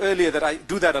told you earlier that I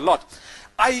do that a lot,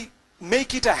 I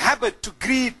make it a habit to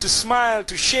greet, to smile,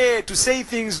 to share, to say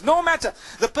things, no matter.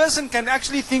 The person can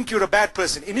actually think you're a bad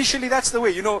person. Initially, that's the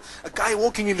way. You know, a guy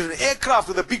walking into an aircraft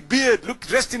with a big beard,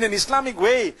 dressed in an Islamic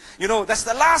way, you know, that's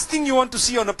the last thing you want to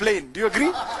see on a plane. Do you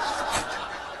agree?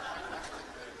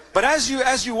 But as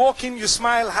you walk in, you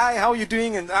smile, hi, how are you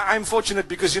doing? And I'm fortunate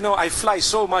because, you know, I fly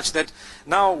so much that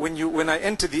now when I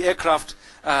enter the aircraft,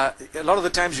 a lot of the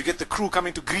times you get the crew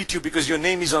coming to greet you because your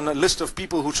name is on a list of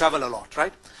people who travel a lot,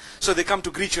 right? So they come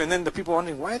to greet you, and then the people are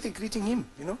wondering, why are they greeting him,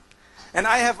 you know? And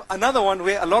I have another one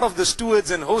where a lot of the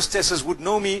stewards and hostesses would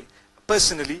know me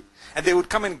personally, and they would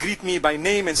come and greet me by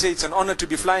name and say, it's an honor to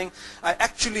be flying. I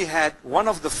actually had one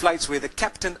of the flights where the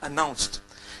captain announced,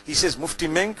 he says, Mufti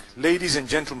Menk, ladies and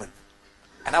gentlemen.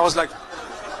 And I was like,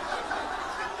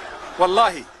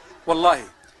 Wallahi, Wallahi,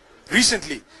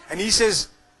 recently. And he says,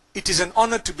 it is an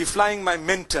honor to be flying my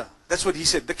mentor. That's what he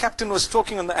said. The captain was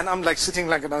talking on and I'm like sitting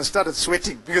like, and I started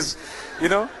sweating because, you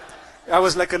know, I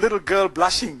was like a little girl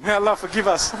blushing. May Allah forgive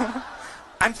us.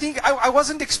 I'm thinking, I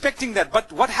wasn't expecting that.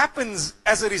 But what happens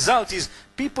as a result is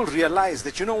people realize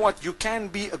that, you know what, you can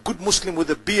be a good Muslim with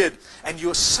a beard and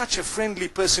you're such a friendly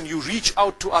person. You reach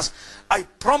out to us. I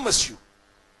promise you,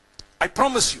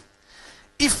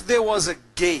 if there was a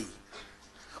gay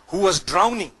who was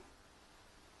drowning,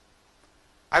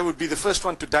 I would be the first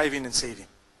one to dive in and save him.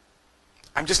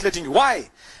 I'm just letting you. Why?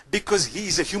 Because he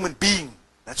is a human being.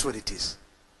 That's what it is.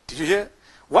 Did you hear?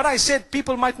 What I said,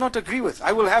 people might not agree with.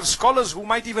 I will have scholars who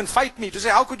might even fight me to say,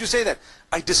 how could you say that?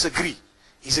 I disagree.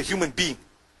 He's a human being.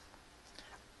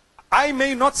 I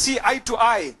may not see eye to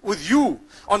eye with you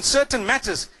on certain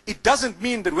matters. It doesn't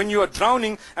mean that when you are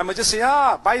drowning, I might just say,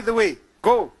 by the way,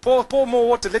 go, pour more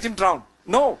water, let him drown.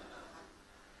 No.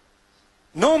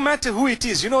 No matter who it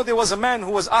is. You know, there was a man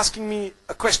who was asking me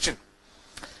a question.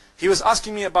 He was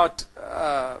asking me about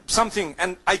something,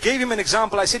 and I gave him an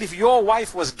example. I said, if your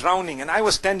wife was drowning and I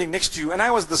was standing next to you and I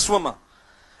was the swimmer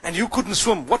and you couldn't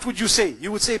swim, what would you say?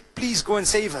 You would say, please go and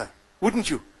save her,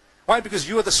 wouldn't you? Why? Because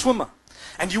you are the swimmer.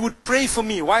 And you would pray for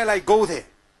me while I go there.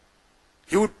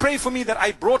 You would pray for me that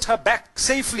I brought her back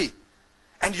safely.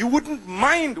 And you wouldn't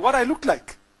mind what I looked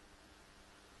like.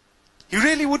 He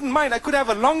really wouldn't mind. I could have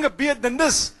a longer beard than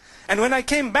this. And when I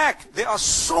came back, there are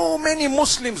so many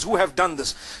Muslims who have done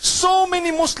this. So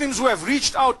many Muslims who have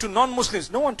reached out to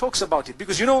non-Muslims. No one talks about it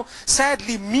because, you know,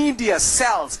 sadly media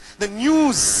sells. The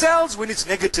news sells when it's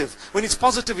negative. When it's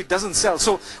positive, it doesn't sell.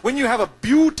 So when you have a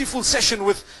beautiful session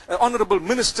with an honorable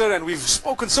minister and we've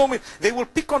spoken so many, they will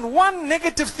pick on one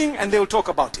negative thing and they will talk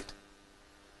about it.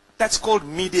 That's called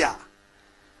media.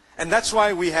 And that's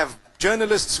why we have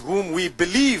journalists whom we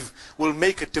believe will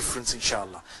make a difference,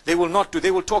 inshallah. They will not do,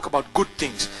 they will talk about good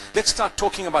things. Let's start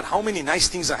talking about how many nice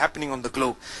things are happening on the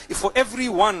globe. If for every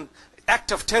one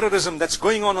act of terrorism that's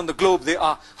going on the globe, there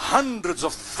are hundreds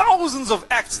of thousands of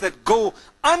acts that go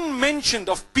unmentioned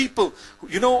of people.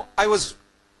 You know, I was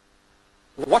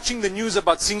watching the news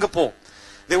about Singapore.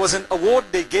 There was an award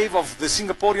they gave of the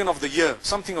Singaporean of the year,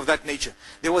 something of that nature.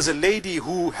 There was a lady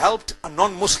who helped a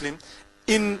non-Muslim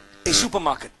in a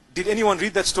supermarket. Did anyone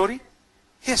read that story?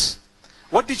 Yes.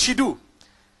 What did she do?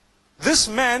 This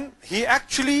man, he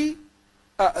actually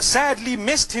sadly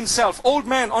missed himself, old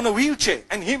man on a wheelchair,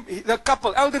 and the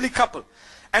couple, elderly couple.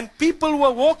 And people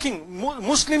were walking,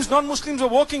 Muslims, non-Muslims were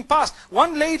walking past.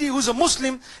 One lady who's a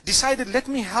Muslim decided, let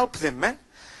me help them, man.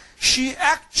 She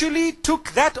actually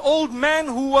took that old man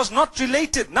who was not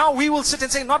related. Now we will sit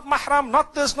and say, not mahram,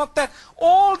 not this, not that.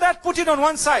 All that, put it on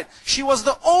one side. She was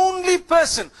the only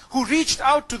person who reached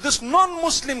out to this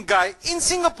non-Muslim guy in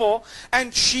Singapore,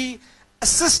 and she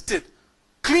assisted,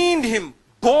 cleaned him,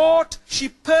 bought, she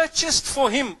purchased for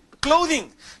him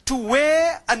clothing to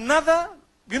wear another,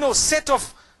 you know, set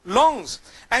of longs.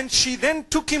 And she then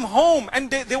took him home, and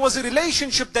there was a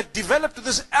relationship that developed to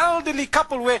this elderly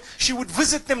couple where she would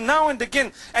visit them now and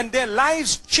again, and their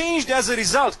lives changed as a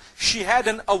result. She had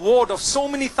an award of so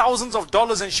many thousands of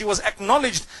dollars, and she was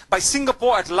acknowledged by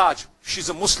Singapore at large. She's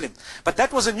a Muslim. But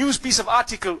that was a news piece of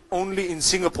article only in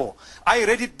Singapore. I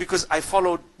read it because I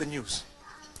followed the news.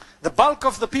 The bulk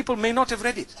of the people may not have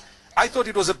read it. I thought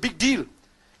it was a big deal.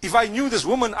 If I knew this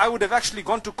woman, I would have actually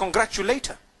gone to congratulate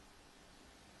her.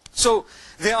 So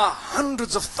there are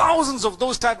hundreds of thousands of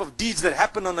those type of deeds that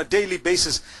happen on a daily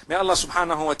basis. May Allah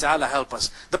subhanahu wa ta'ala help us.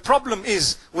 The problem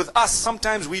is with us,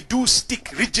 sometimes we do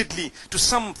stick rigidly to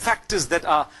some factors that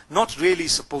are not really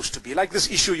supposed to be. Like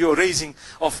this issue you're raising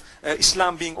of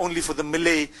Islam being only for the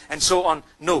Malay and so on.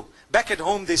 No. Back at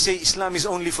home they say Islam is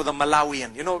only for the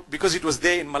Malawian, you know, because it was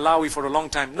there in Malawi for a long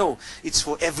time. No, it's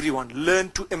for everyone.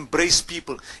 Learn to embrace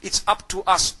people. It's up to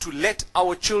us to let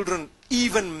our children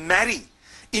even marry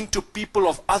into people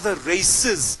of other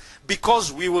races,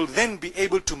 because we will then be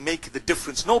able to make the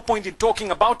difference. No point in talking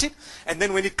about it, and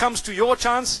then when it comes to your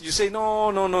chance, you say, no,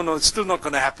 it's still not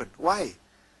going to happen. Why?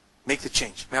 Make the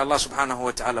change. May Allah subhanahu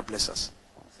wa ta'ala bless us.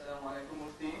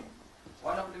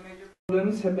 One of the major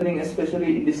problems happening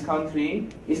especially in this country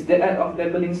is the act of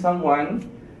labeling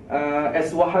someone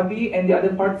as Wahhabi and the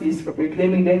other parties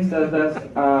reclaiming themselves as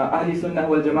Ahli Sunnah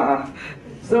wal Jama'ah.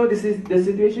 So the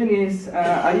situation is,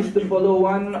 I used to follow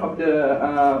one of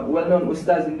the well-known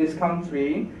ustads in this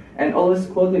country and always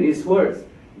quoted his words.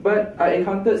 But I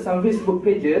encountered some Facebook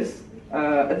pages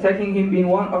attacking him being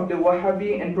one of the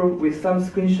Wahhabi and proved with some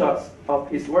screenshots of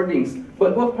his wordings.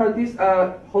 But both parties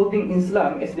are holding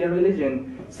Islam as their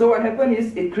religion. So what happened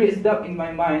is, it creates doubt in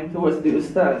my mind towards the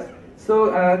ustads.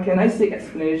 So can I seek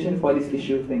explanation for this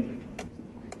issue? Thank you.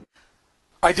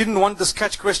 I didn't want this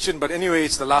catch question, but anyway,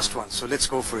 it's the last one, so let's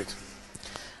go for it.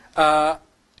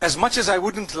 As much as I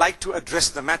wouldn't like to address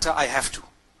the matter, I have to.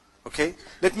 Okay?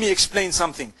 Let me explain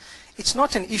something. It's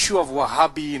not an issue of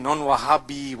Wahhabi,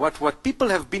 non-Wahhabi, what. People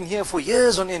have been here for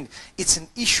years on end. It's an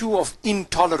issue of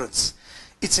intolerance.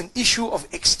 It's an issue of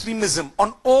extremism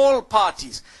on all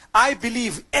parties. I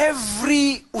believe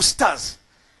every ustaz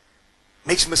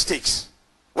makes mistakes,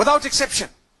 without exception.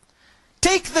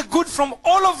 Take the good from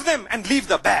all of them and leave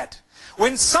the bad.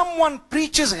 When someone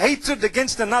preaches hatred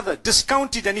against another,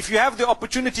 discount it, and if you have the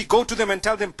opportunity, go to them and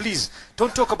tell them, please,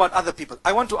 don't talk about other people.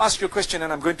 I want to ask you a question,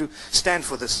 and I'm going to stand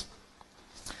for this.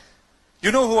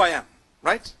 You know who I am,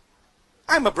 right?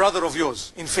 I'm a brother of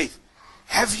yours in faith.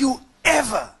 Have you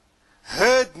ever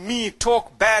heard me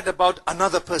talk bad about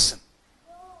another person?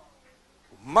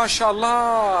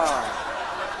 MashaAllah.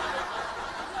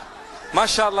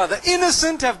 MashaAllah, the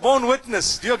innocent have borne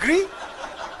witness. Do you agree?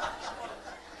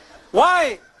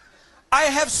 Why? I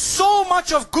have so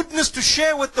much of goodness to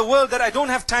share with the world that I don't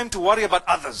have time to worry about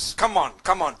others. Come on,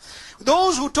 come on.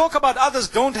 Those who talk about others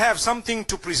don't have something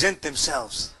to present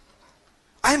themselves.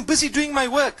 I am busy doing my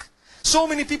work. So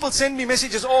many people send me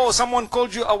messages, oh, someone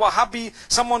called you a Wahhabi,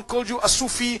 someone called you a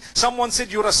Sufi, someone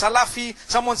said you're a Salafi,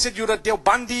 someone said you're a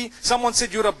Deobandi, someone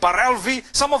said you're a Barelvi.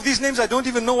 Some of these names I don't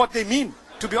even know what they mean,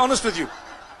 to be honest with you.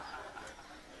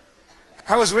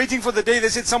 I was waiting for the day they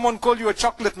said someone call you a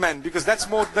chocolate man, because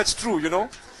that's true, you know.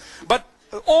 But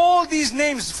all these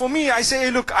names, for me, I say,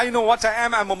 hey, look, I know what I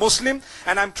am. I'm a Muslim,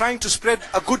 and I'm trying to spread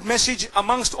a good message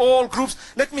amongst all groups.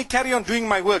 Let me carry on doing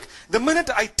my work. The minute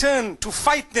I turn to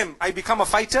fight them, I become a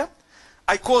fighter.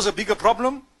 I cause a bigger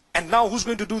problem. And now who's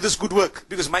going to do this good work?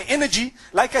 Because my energy,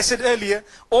 like I said earlier,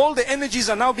 all the energies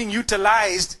are now being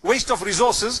utilized, waste of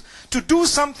resources, to do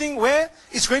something where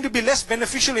it's going to be less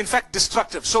beneficial, in fact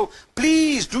destructive. So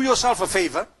please do yourself a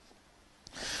favor.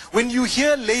 When you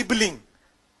hear labeling,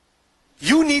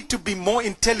 you need to be more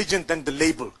intelligent than the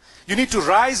label. You need to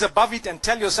rise above it and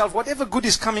tell yourself, whatever good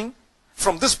is coming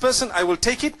from this person, I will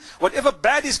take it. Whatever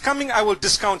bad is coming, I will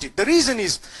discount it. The reason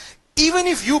is, even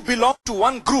if you belong to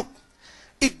one group,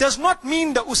 it does not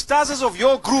mean the ustazas of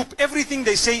your group, everything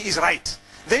they say is right.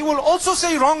 They will also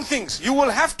say wrong things. You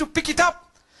will have to pick it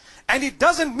up. And it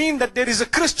doesn't mean that there is a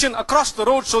Christian across the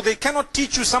road so they cannot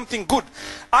teach you something good.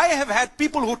 I have had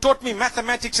people who taught me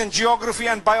mathematics and geography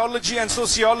and biology and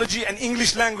sociology and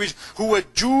English language who were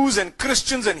Jews and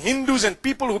Christians and Hindus and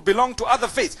people who belong to other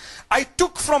faiths. I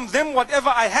took from them whatever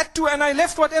I had to and I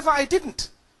left whatever I didn't.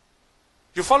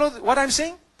 You follow what I'm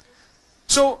saying?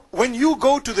 So when you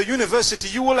go to the university,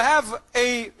 you will have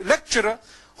a lecturer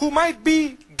who might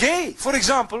be gay, for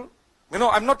example. You know,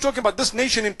 I'm not talking about this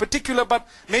nation in particular, but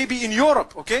maybe in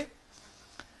Europe, okay?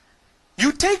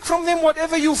 You take from them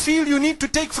whatever you feel you need to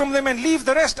take from them and leave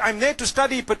the rest. I'm there to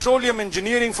study petroleum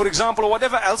engineering, for example, or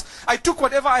whatever else. I took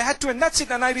whatever I had to and that's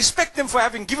it. And I respect them for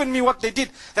having given me what they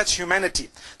did. That's humanity.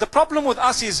 The problem with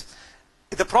us is,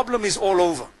 the problem is all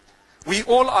over. We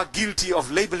all are guilty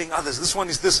of labeling others. This one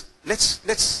is this.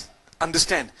 Let's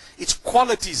understand. It's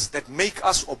qualities that make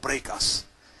us or break us.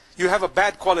 You have a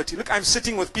bad quality. Look, I'm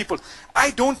sitting with people.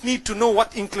 I don't need to know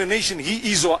what inclination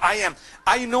he is or I am.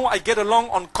 I know I get along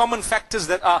on common factors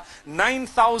that are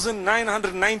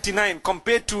 9,999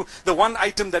 compared to the one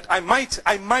item that I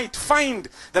might find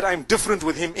that I'm different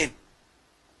with him in.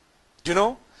 You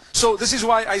know? So this is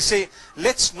why I say,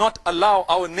 let's not allow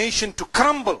our nation to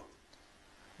crumble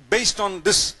based on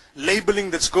this labeling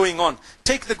that's going on.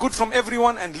 Take the good from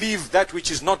everyone and leave that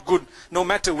which is not good, no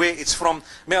matter where it's from.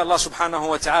 May Allah subhanahu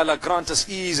wa ta'ala grant us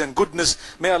ease and goodness.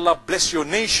 May Allah bless your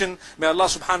nation. May Allah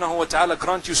subhanahu wa ta'ala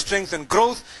grant you strength and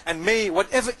growth. And may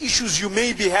whatever issues you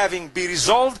may be having be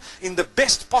resolved in the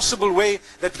best possible way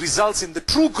that results in the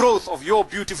true growth of your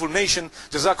beautiful nation.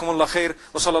 Jazakumullah khair.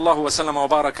 Wa sallallahu wa sallam wa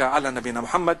baraka ala nabina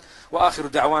Muhammad. Wa akhiru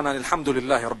da'wana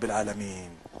alhamdulillahi rabbil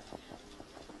alameen.